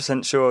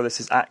 100% sure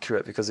this is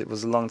accurate because it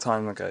was a long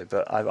time ago,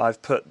 but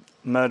I've put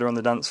 "Murder on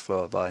the Dance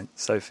Floor" by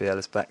Sophie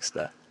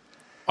Ellis-Bextor.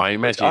 I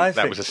imagine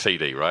that was a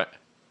CD, right?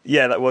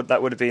 Yeah, that would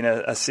have been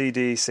a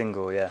CD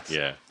single. Yes.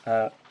 Yeah.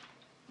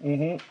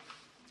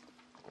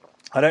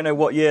 I don't know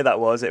what year that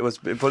was. It was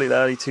probably the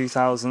early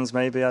 2000s,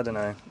 maybe. I don't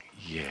know.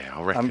 Yeah,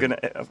 I reckon.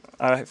 If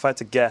I had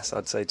to guess,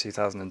 I'd say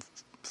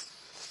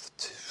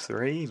 2003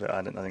 93, but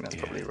I think that's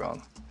probably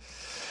wrong.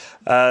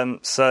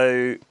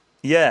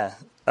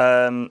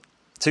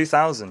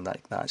 2000 that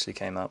actually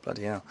came out.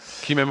 Bloody hell!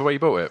 Can you remember where you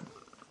bought it?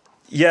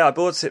 Yeah, I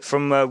bought it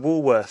from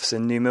Woolworths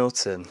in New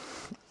Milton.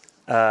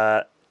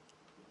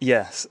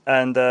 Yes,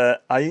 and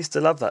I used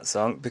to love that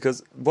song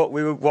because what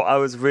I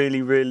was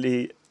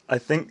really, I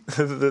think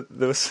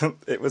there was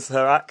it was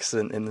her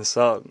accent in the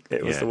song.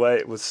 It was the way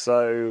it was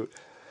so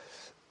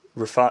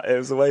refined. It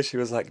was the way she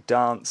was like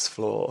dance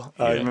floor.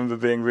 I remember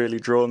being really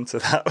drawn to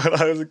that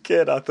when I was a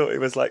kid. I thought it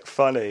was like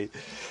funny.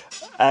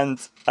 And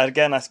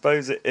again, I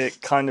suppose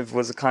it kind of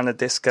was a kind of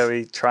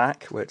disco-y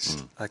track, which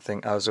I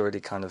think I was already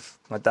kind of...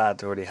 My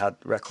dad already had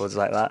records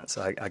like that,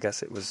 so I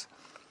guess it was...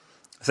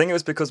 I think it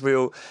was because we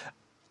all...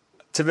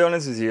 To be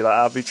honest with you, like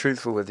I'll be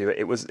truthful with you,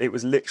 it was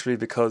literally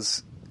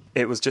because...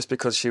 It was just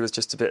because she was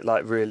just a bit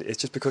like really... It's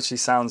just because she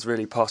sounds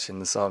really posh in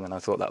the song, and I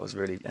thought that was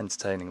really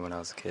entertaining when I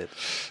was a kid.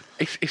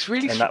 It's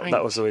really and strange.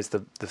 that was always the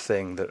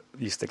thing that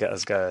used to get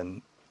us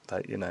going,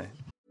 like, you know...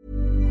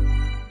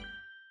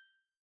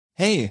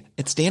 Hey,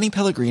 it's Danny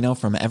Pellegrino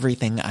from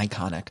Everything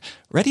Iconic.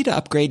 Ready to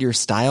upgrade your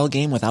style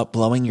game without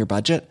blowing your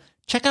budget?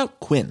 Check out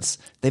Quince.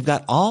 They've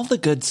got all the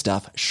good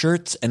stuff,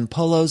 shirts and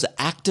polos,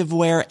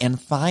 activewear, and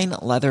fine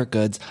leather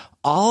goods,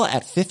 all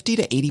at 50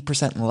 to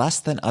 80% less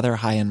than other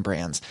high-end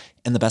brands.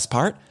 And the best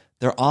part?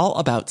 They're all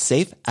about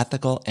safe,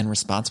 ethical, and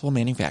responsible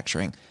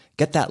manufacturing.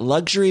 Get that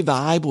luxury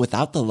vibe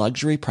without the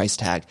luxury price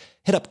tag.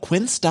 Hit up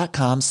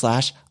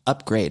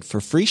quince.com/upgrade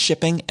for free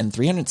shipping and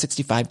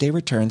 365-day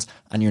returns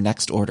on your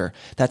next order.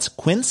 That's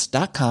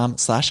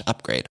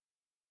quince.com/upgrade.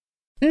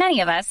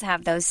 Many of us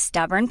have those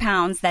stubborn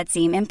pounds that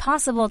seem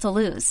impossible to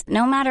lose,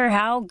 no matter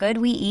how good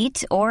we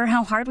eat or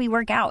how hard we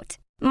work out.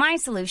 My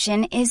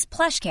solution is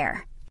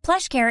PlushCare.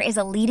 PlushCare is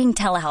a leading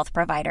telehealth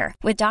provider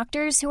with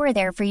doctors who are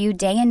there for you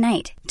day and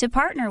night to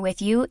partner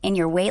with you in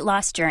your weight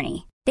loss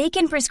journey. They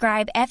can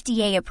prescribe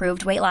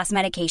FDA-approved weight loss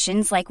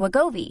medications like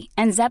Wegovy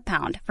and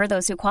Zepbound for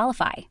those who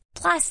qualify.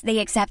 Plus, they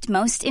accept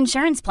most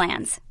insurance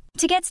plans.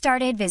 To get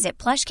started, visit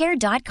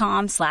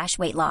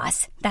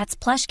plushcare.com/weightloss. That's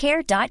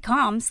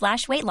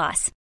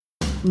plushcare.com/weightloss.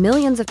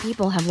 Millions of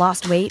people have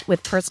lost weight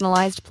with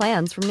personalized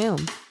plans from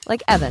Noom.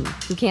 Like Evan,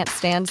 who can't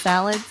stand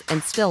salads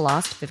and still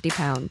lost 50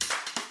 pounds.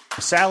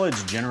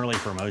 Salads generally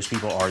for most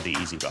people are the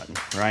easy button,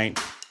 right?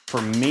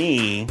 For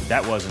me,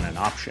 that wasn't an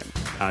option.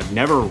 I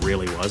never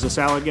really was a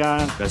salad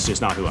guy. That's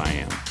just not who I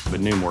am.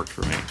 But Noom worked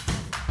for me.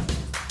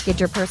 Get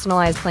your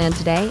personalized plan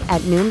today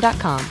at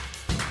Noom.com.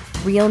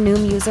 Real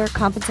Noom user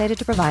compensated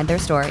to provide their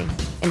story.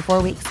 In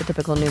 4 weeks, the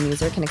typical Noom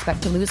user can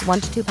expect to lose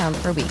 1 to 2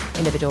 pounds per week.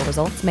 Individual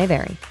results may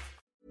vary.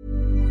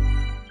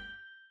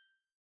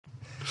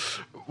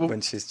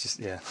 When she's just,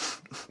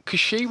 Because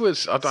she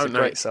was, I don't know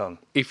great song.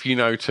 If you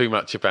know too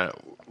much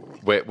about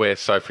where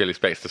Sophie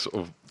Ellis-Bextor sort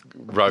of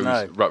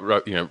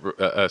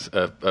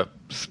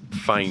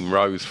fame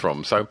rose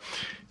from. So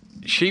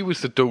she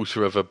was the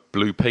daughter of a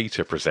Blue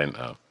Peter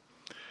presenter.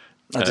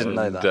 I didn't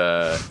know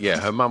that.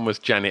 Her mum was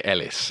Janet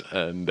Ellis,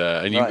 and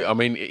you, right. I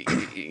mean,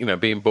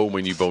 being born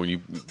when you're born,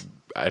 you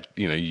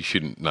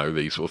shouldn't know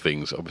these sort of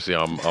things. Obviously,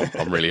 I'm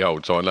really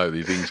old, so I know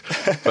these things.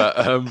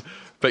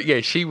 But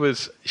yeah, she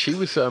was,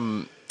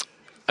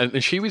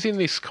 and she was in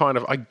this kind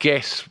of, I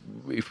guess,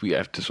 if we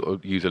have to sort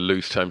of use a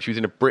loose term, she was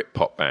in a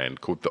Britpop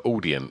band called The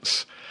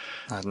Audience.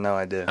 I had no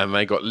idea. And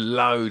they got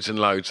loads and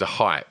loads of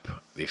hype,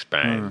 this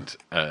band,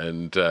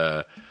 and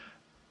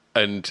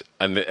then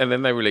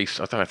they released,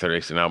 I don't know if they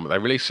released an album, but they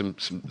released some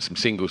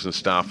singles and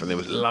stuff, and there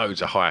was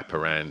loads of hype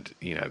around,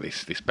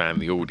 this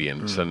band, The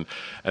Audience, and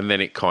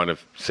then it kind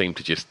of seemed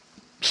to just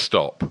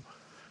stop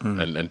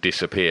and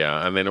disappear,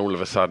 and then all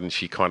of a sudden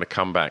she kind of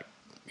come back,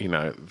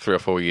 3 or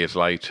 4 years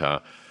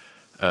later,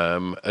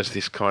 as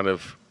this kind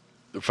of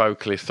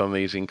vocalist on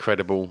these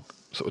incredible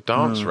sort of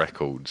dance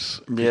records.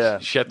 Yeah,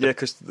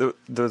 because the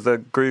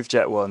Groove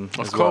Jet one,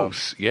 of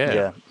course,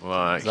 yeah.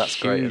 Like, that's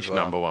huge great as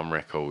well. #1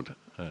 record.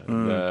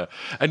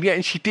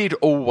 And she did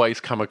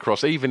always come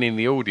across, even in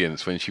The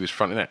Audience when she was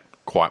fronting that,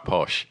 quite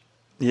posh.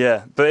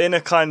 Yeah, but in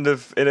a kind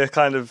of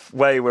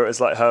way where it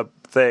was like her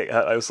thing,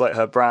 it was like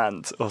her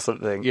brand or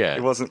something. Yeah,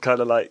 it wasn't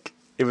kind of like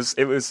it was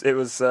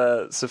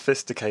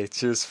sophisticated.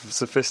 She was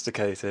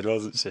sophisticated,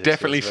 wasn't she?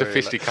 Definitely she was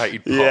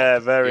sophisticated. Like, pop. Yeah,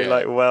 very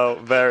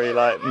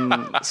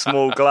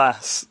small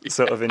glass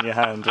sort of in your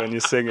hand when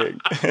you're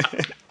singing.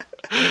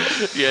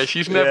 Yeah,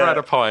 she's never had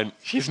a pint.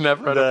 She's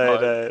never had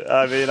a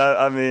pint. No.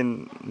 I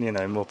mean,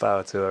 more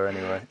power to her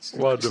anyway.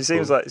 Wonderful.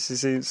 She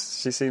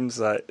seems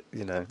like,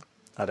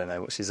 I don't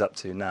know what she's up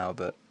to now,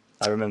 but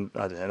I remember,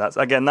 I don't know.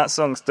 That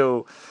song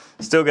still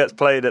gets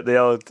played at the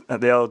old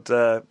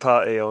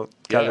party or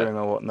gathering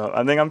or whatnot.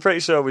 I think I'm pretty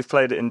sure we've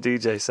played it in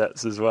DJ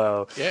sets as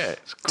well. Yeah,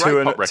 it's a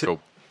great pop record.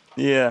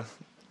 Yeah,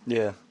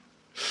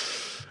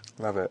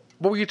 love it.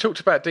 Well, you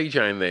talked about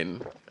DJing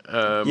then.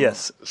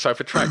 Yes. So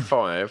for track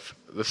 5,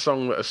 the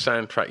song that has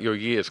soundtracked your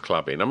years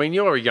clubbing. I mean,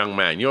 you're a young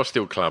man. You're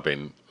still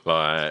clubbing,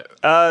 like.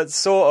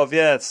 Sort of,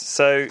 yeah.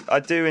 So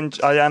I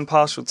am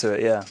partial to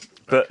it, yeah.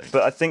 But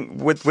I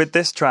think with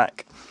this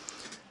track,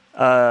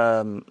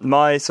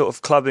 my sort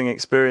of clubbing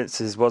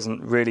experiences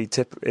wasn't really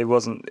it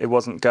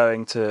wasn't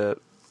going to,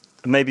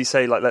 maybe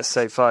say, like, let's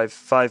say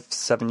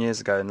 7 years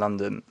ago in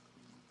London.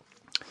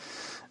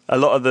 A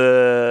lot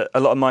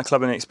of my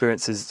clubbing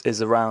experiences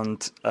is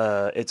around.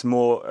 It's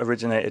more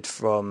originated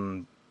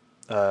from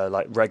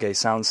like reggae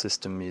sound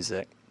system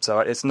music. So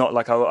it's not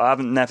like I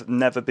haven't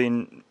never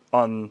been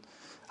on.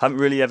 Haven't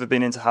really ever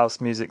been into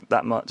house music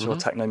that much, or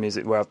techno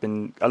music, where I've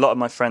been. A lot of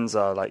my friends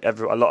are like a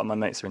lot of my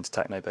mates are into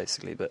techno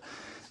basically, but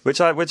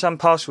which I'm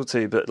partial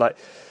to. But like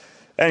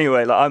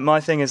anyway, like my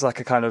thing is like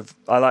a kind of,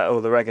 I like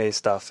all the reggae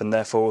stuff, and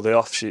therefore all the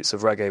offshoots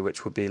of reggae,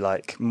 which would be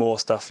like more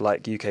stuff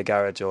like UK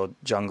garage or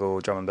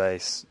jungle, drum and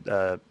bass,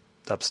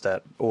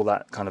 dubstep, all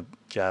that kind of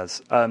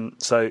jazz.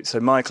 So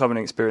my clubbing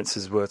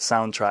experiences were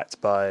soundtracked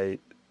by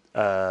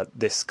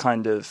this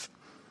kind of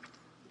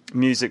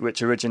music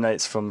which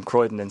originates from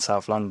Croydon in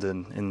South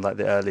London in like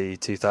the early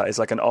 2000s. It's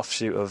like an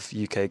offshoot of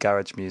UK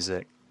garage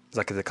music. It's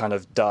like the kind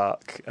of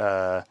dark.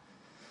 It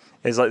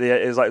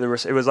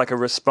was like a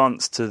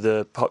response to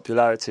the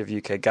popularity of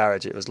UK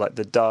garage. It was like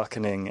the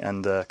darkening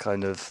and the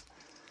kind of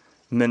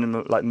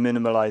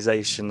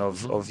minimalization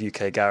of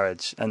UK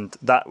garage, and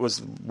that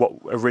was what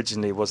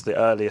originally was the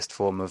earliest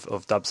form of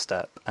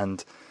dubstep.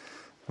 And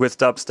with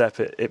dubstep,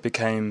 it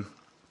became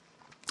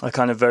a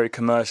kind of very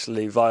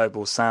commercially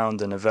viable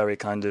sound, and a very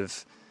kind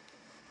of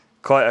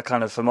quite a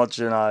kind of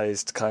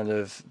homogenized, kind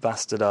of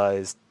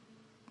bastardized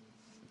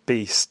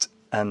beast.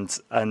 And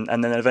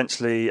then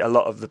eventually a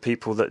lot of the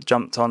people that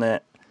jumped on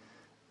it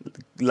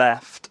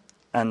left,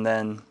 and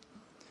then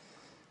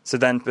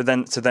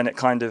it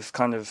kind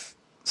of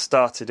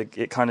started.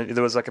 It kind of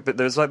there's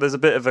a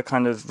bit of a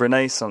kind of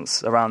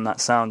renaissance around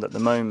that sound at the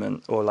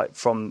moment, or like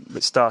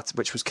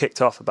which was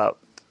kicked off about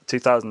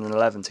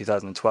 2011,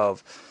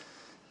 2012.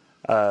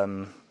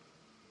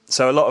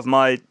 So a lot of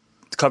my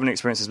clubbing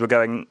experiences were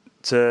going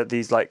to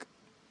these like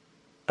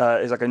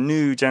it's like a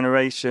new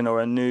generation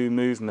or a new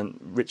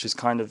movement, which is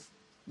kind of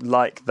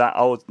like that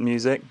old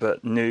music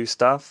but new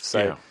stuff.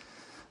 So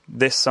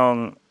this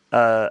song,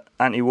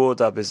 Anti-War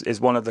Dub,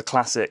 is one of the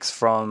classics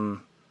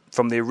from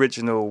the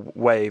original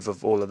wave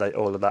of all of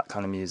that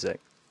kind of music.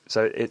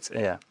 So it's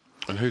And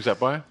who's that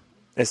by?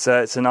 It's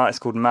an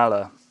artist called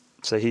Mala.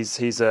 So he's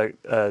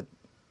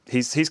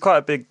quite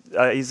a big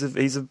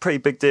he's a pretty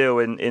big deal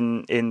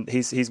in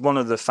he's one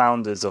of the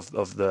founders of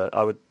the,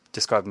 I would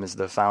describe him as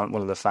one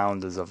of the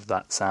founders of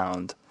that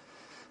sound.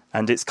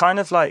 And it's kind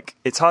of like,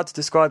 it's hard to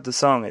describe the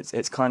song.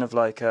 It's kind of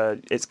like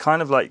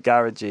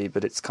garagey,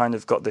 but it's kind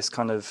of got this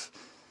kind of,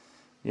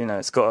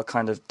 it's got a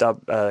kind of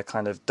dub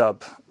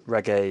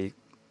reggae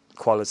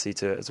quality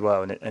to it as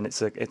well. And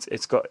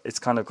it's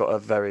kind of got a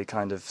very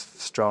kind of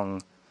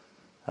strong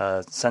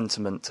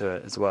sentiment to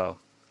it as well.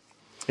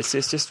 It's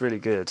just really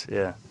good.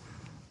 Yeah,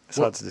 it's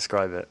hard to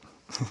describe it.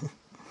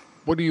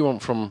 What do you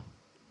want from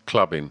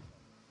clubbing,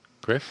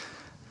 Chris?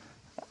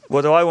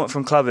 What do I want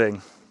from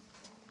clubbing?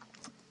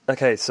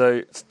 Okay,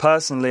 so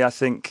personally, I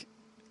think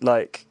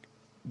like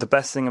the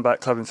best thing about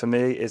clubbing for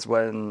me is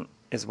when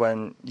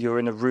you're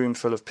in a room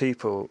full of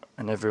people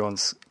and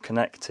everyone's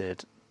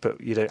connected, but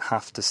you don't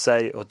have to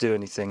say or do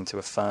anything to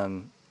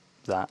affirm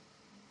that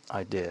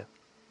idea.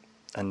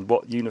 And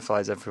what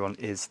unifies everyone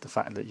is the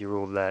fact that you're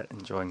all there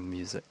enjoying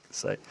music.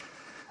 So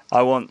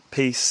I want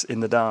peace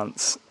in the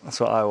dance. That's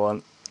what I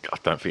want. I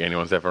don't think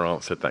anyone's ever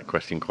answered that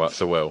question quite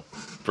so well.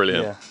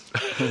 Brilliant.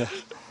 Yeah.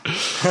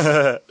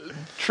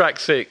 Track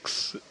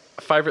 6,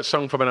 favourite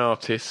song from an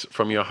artist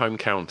from your home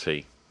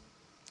county?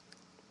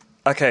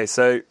 Okay,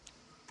 so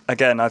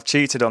again, I've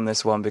cheated on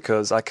this one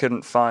because I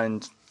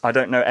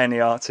don't know any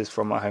artist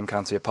from my home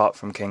county apart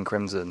from King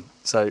Crimson.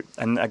 So,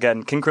 and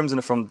again, King Crimson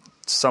are from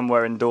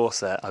somewhere in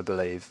Dorset, I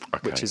believe,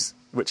 okay.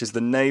 which is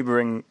the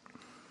neighbouring.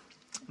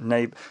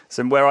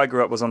 So where I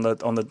grew up was on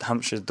the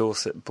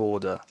Hampshire-Dorset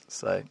border.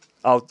 So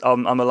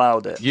I'm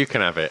allowed it. You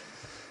can have it.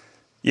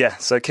 Yeah.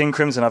 So King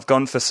Crimson, I've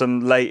gone for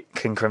some late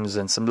King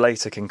Crimson, some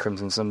later King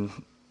Crimson,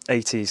 some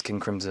 80s King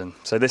Crimson.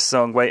 So this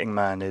song, Waiting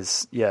Man,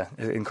 is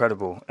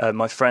incredible.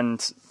 My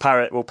friend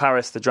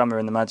Paris, the drummer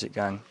in the Magic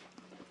Gang,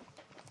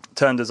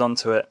 turned us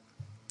onto it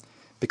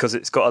because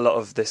it's got a lot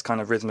of this kind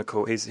of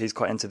rhythmical. He's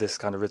quite into this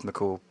kind of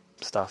rhythmical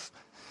stuff,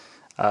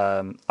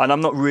 and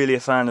I'm not really a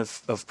fan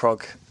of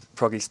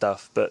proggy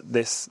stuff. But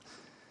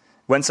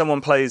when someone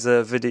plays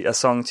a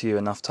song to you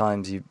enough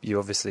times, you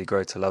obviously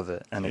grow to love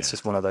it, and it's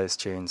just one of those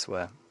tunes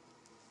where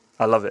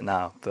I love it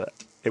now. But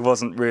it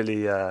wasn't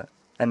really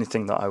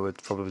anything that I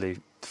would probably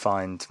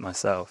find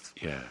myself.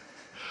 Yeah.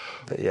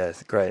 But yeah,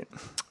 it's great.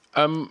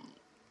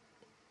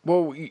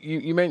 Well,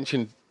 you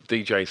mentioned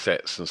DJ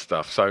sets and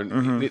stuff, so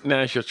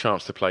now's your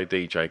chance to play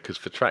DJ, because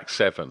for track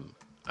 7,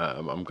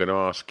 I'm going to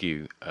ask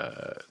you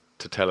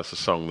to tell us a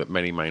song that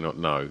many may not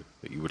know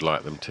that you would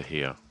like them to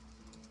hear.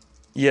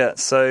 Yeah,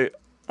 so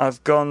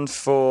I've gone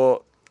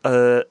for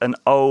an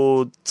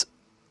old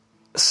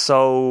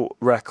soul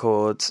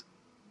record.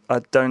 I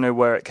don't know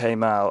where it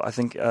came out. I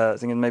think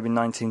in maybe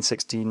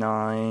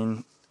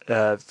 1969,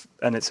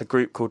 and it's a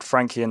group called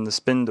Frankie and the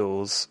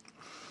Spindles.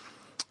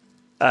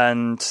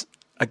 And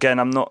again,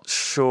 I'm not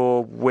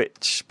sure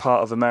which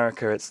part of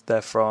America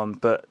they're from,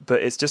 but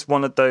it's just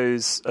one of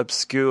those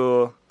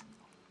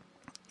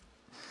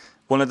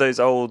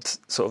old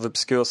sort of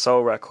obscure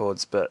soul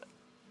records, but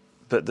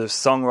the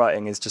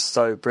songwriting is just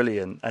so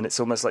brilliant, and it's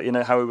almost like, you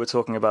know how we were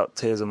talking about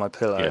Tears on My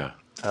Pillow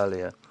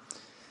earlier.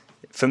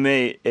 For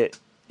me,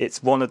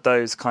 it's one of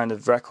those kind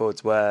of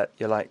records where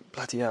you're like,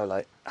 bloody hell,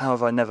 like, how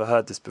have I never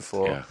heard this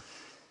before? Yeah.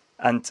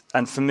 And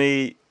for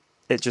me,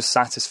 it just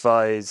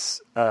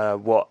satisfies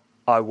what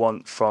I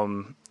want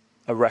from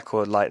a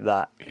record like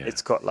that. Yeah.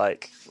 It's got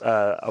like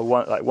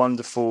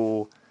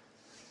wonderful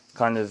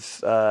kind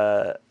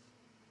of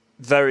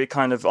very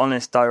kind of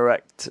honest,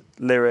 direct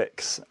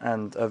lyrics,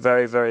 and a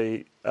very,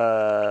 very,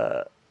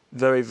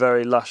 very,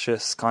 very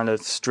luscious kind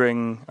of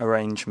string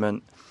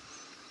arrangement.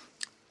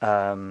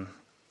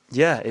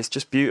 Yeah, it's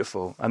just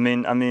beautiful. I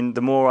mean,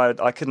 the more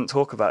I couldn't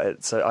talk about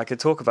it, so I could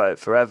talk about it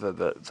forever,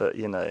 but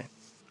you know,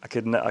 I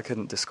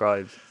couldn't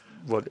describe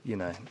what, you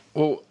know.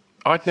 Well,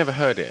 I'd never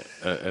heard it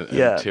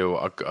until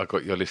I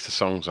got your list of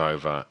songs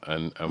over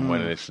and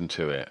went and listened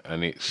to it,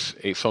 and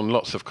it's on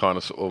lots of kind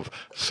of sort of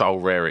soul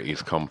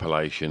rarities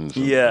compilations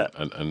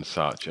and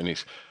such, and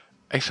it's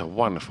a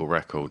wonderful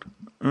record.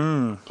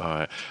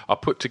 I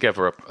put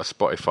together a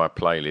Spotify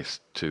playlist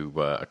to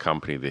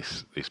accompany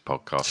this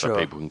podcast, so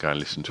people can go and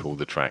listen to all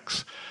the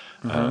tracks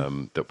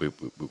that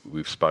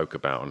we've spoke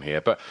about on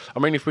here. But I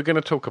mean, if we're going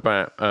to talk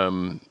about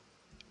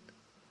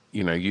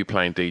you know, you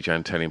playing DJ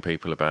and telling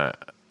people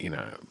about, you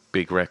know,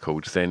 big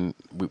records, then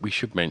we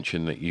should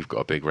mention that you've got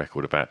a big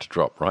record about to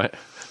drop, right?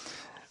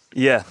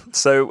 Yeah.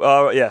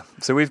 So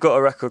we've got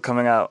a record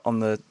coming out on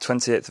the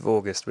 28th of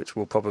August, which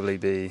will probably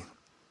be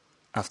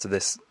after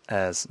this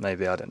airs,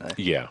 maybe, I don't know.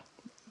 Yeah.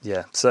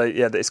 Yeah. So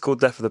yeah, it's called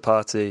Death of the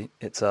Party.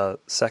 It's our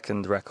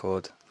second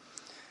record,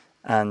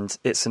 and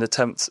it's an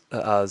attempt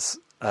at us.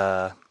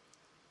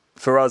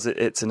 For us,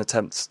 it's an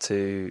attempt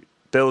to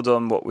build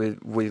on what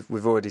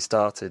we've already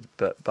started,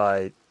 but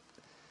by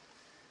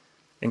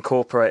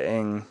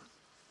incorporating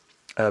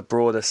a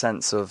broader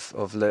sense of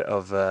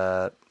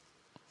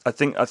I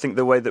think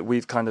the way that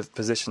we've kind of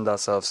positioned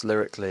ourselves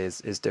lyrically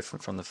is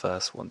different from the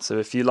first one. So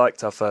if you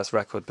liked our first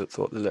record but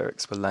thought the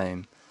lyrics were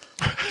lame,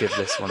 give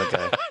this one a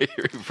go.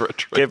 You're in for a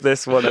treat. Give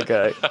this one a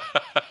go.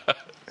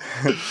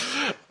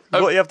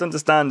 What you have to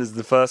understand is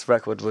the first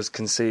record was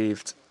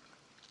conceived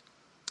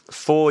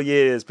 4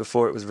 years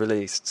before it was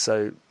released.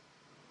 So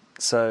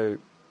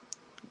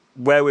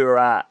where we were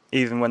at,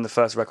 even when the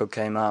first record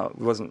came out,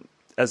 wasn't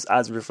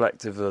as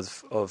reflective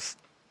of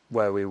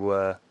where we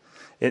were.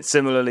 It's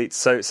similarly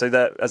so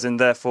that, as in,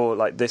 therefore,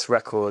 like, this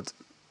record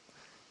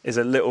is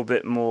a little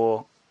bit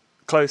more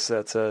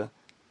closer to,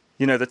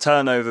 you know, the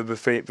turnover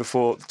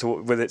before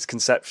with its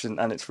conception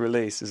and its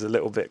release is a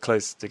little bit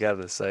closer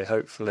together. So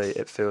hopefully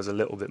it feels a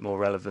little bit more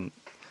relevant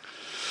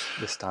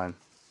this time.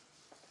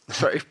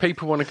 So if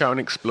people want to go and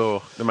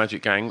explore the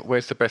Magic Gang,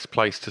 where's the best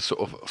place to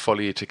sort of follow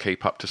you to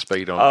keep up to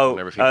speed on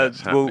everything that's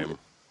happening? Well,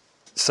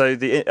 so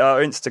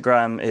our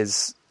Instagram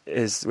is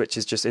which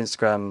is just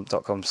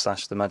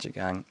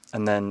instagram.com/themagicgang,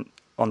 and then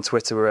on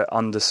Twitter we're at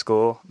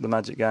 _the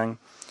Magic Gang,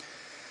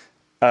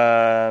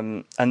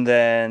 and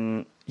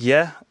then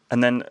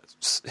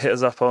hit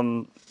us up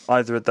on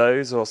either of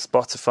those, or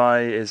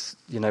Spotify is,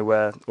 you know,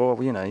 where,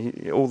 or, you know,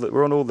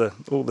 we're on all the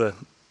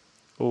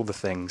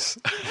things.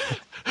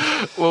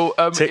 Well,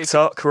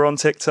 TikTok, we're on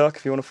TikTok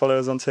if you want to follow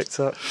us on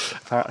TikTok,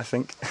 I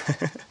think.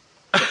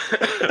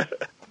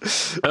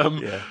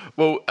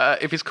 Well,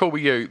 if it's cool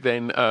with you,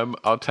 then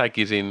I'll tag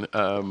you in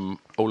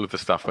all of the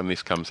stuff when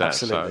this comes out.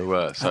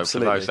 Absolutely. So for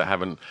those that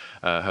haven't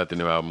heard the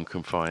new album,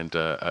 can find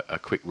a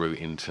quick route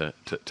into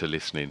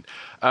listening.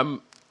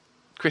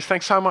 Chris,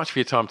 thanks so much for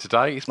your time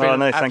today. It's been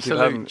an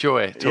absolute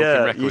joy talking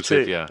records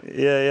with you.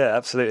 Yeah,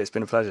 absolutely. It's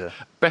been a pleasure.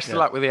 Best of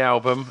luck with the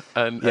album,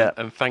 and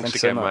thanks again,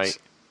 so much, mate.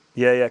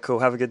 Yeah, cool.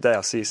 Have a good day.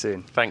 I'll see you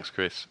soon. Thanks,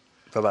 Chris.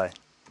 Bye-bye.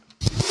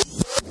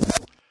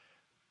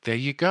 There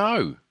you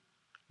go.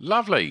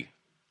 Lovely.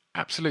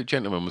 Absolute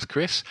gentleman was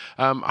Chris.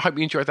 I hope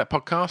you enjoyed that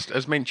podcast.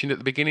 As mentioned at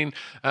the beginning,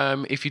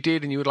 if you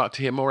did and you would like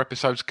to hear more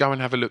episodes, go and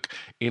have a look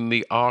in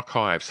the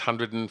archives.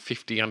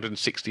 150,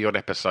 160 odd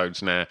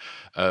episodes now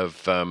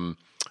of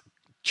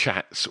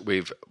chats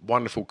with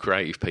wonderful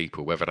creative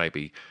people, whether they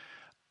be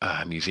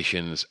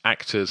musicians,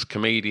 actors,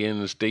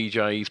 comedians,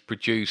 DJs,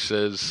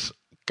 producers.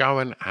 Go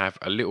and have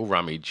a little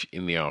rummage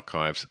in the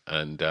archives,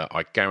 and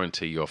I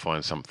guarantee you'll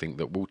find something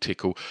that will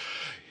tickle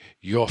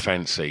your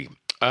fancy.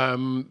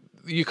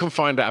 You can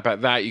find out about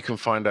that. You can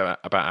find out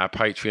about our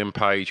Patreon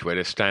page where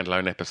there's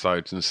standalone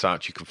episodes and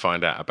such. You can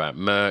find out about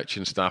merch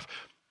and stuff.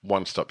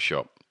 One-stop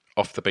shop,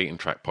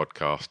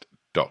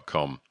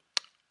 offthebeatentrackpodcast.com.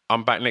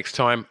 I'm back next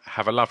time.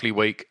 Have a lovely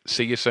week.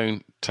 See you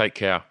soon. Take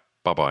care.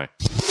 Bye-bye.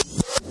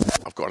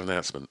 I've got an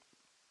announcement.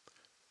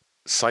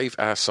 Save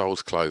Our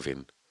Souls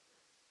Clothing.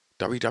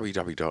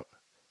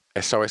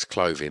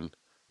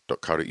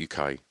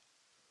 www.sosclothing.co.uk.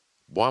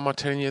 Why am I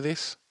telling you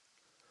this?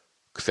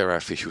 Because they're our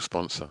official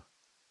sponsor.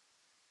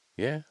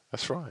 Yeah,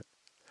 that's right.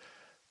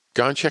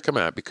 Go and check them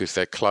out, because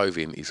their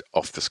clothing is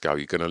off the scale.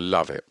 You're going to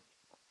love it.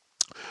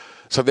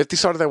 So they've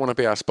decided they want to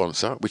be our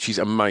sponsor, which is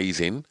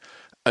amazing.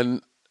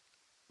 And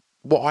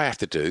what I have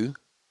to do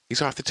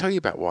is I have to tell you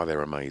about why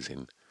they're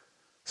amazing.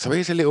 So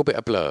here's a little bit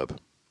of blurb.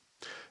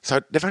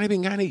 So they've only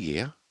been going a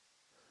year,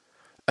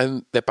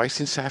 and they're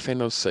based in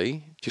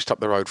Southend-on-Sea, just up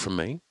the road from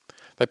me.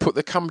 They put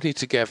the company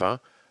together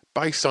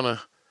based on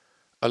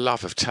a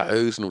love of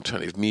tattoos and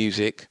alternative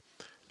music,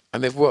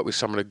 and they've worked with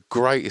some of the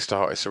greatest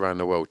artists around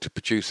the world to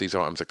produce these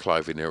items of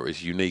clothing that are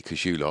as unique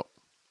as you lot.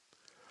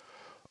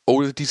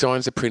 All of the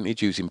designs are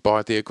printed using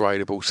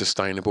biodegradable,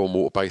 sustainable and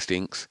water-based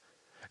inks.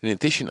 In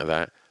addition to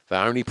that, they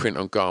only print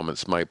on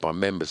garments made by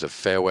members of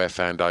Fair Wear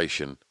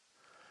Foundation.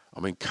 I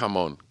mean, come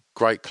on,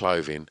 great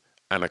clothing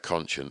and a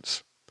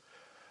conscience.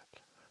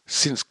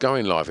 Since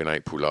going live in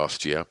April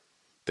last year,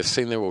 they've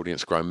seen their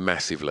audience grow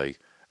massively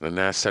and are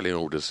now selling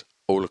orders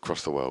all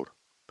across the world.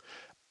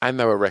 And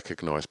they were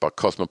recognised by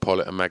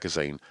Cosmopolitan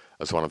magazine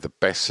as one of the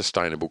best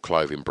sustainable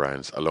clothing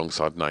brands,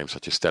 alongside names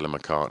such as Stella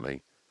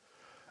McCartney.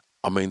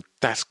 I mean,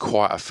 that's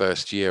quite a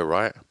first year,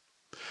 right?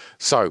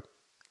 So,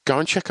 go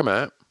and check them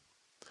out,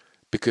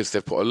 because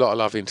they've put a lot of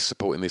love into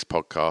supporting this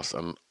podcast,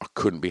 and I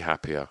couldn't be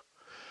happier.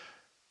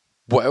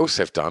 What else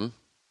they've done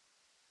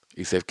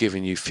is they've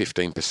given you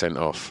 15%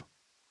 off.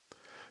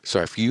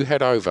 So if you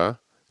head over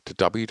to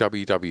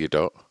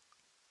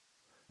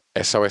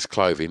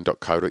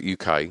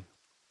www.sosclothing.co.uk,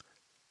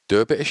 do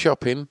a bit of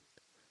shopping,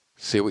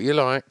 see what you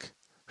like,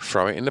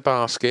 throw it in the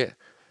basket,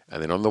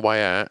 and then on the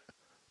way out,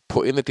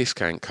 put in the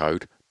discount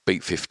code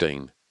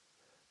BEAT15,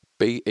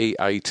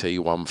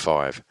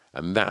 BEAT15,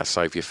 and that'll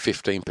save you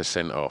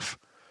 15% off.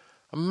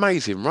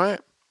 Amazing, right?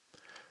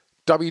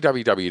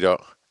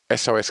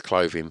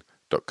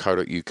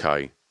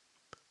 www.sosclothing.co.uk,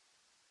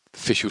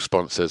 official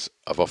sponsors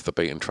of Off the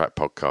Beaten Track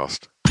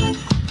podcast.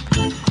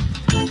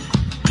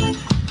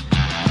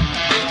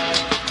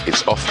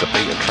 It's Off the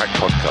Beaten Track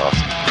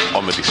podcast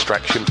on the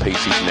Distraction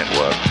Pieces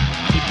Network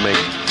with me,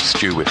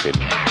 Stu Whiffen.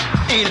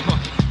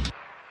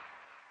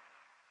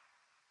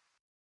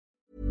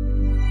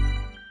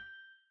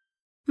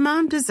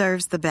 Mom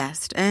deserves the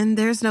best, and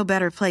there's no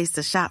better place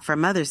to shop for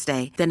Mother's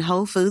Day than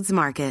Whole Foods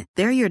Market.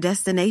 They're your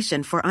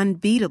destination for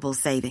unbeatable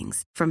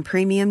savings, from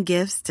premium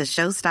gifts to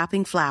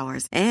show-stopping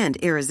flowers and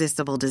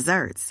irresistible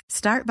desserts.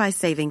 Start by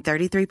saving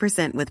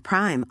 33% with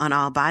Prime on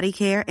all body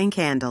care and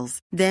candles.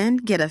 Then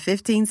get a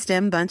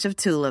 15-stem bunch of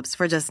tulips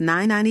for just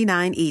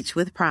 $9.99 each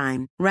with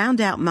Prime.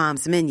 Round out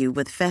Mom's menu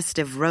with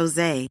festive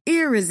rosé,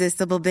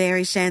 irresistible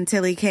berry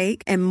chantilly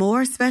cake, and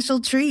more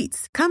special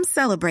treats. Come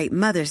celebrate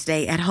Mother's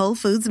Day at Whole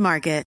Foods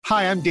Market.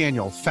 Hi, I'm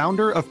Daniel,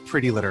 founder of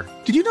Pretty Litter.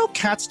 Did you know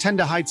cats tend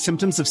to hide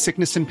symptoms of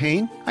sickness and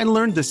pain? I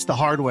learned this the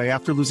hard way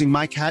after losing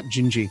my cat,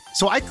 Gingy.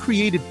 So I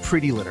created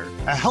Pretty Litter,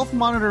 a health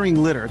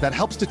monitoring litter that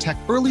helps detect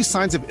early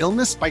signs of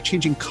illness by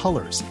changing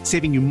colors,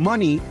 saving you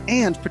money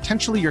and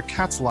potentially your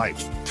cat's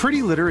life.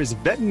 Pretty Litter is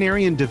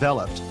veterinarian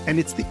developed, and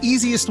it's the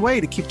easiest way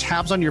to keep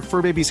tabs on your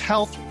fur baby's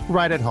health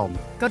right at home.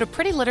 Go to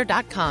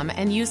prettylitter.com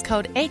and use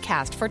code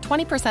ACAST for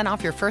 20%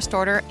 off your first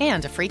order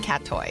and a free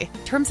cat toy.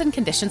 Terms and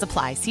conditions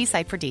apply. See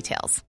site for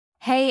details.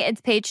 Hey,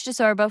 it's Paige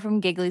DeSorbo from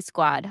Giggly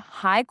Squad.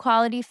 High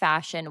quality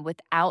fashion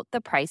without the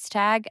price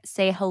tag.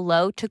 Say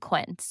hello to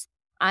Quince.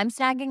 I'm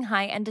snagging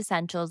high-end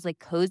essentials like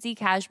cozy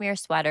cashmere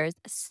sweaters,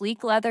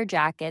 sleek leather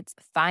jackets,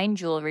 fine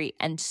jewelry,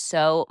 and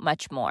so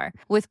much more.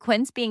 With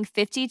Quince being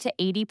 50 to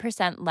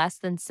 80% less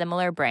than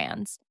similar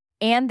brands.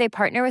 And they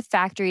partner with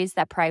factories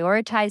that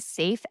prioritize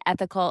safe,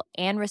 ethical,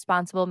 and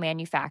responsible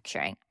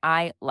manufacturing.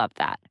 I love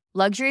that.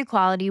 Luxury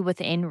quality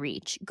within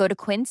reach. Go to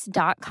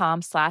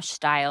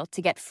quince.com/style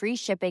to get free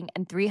shipping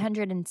and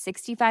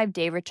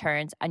 365-day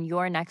returns on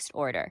your next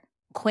order.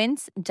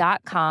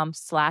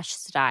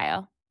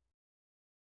 Quince.com/style.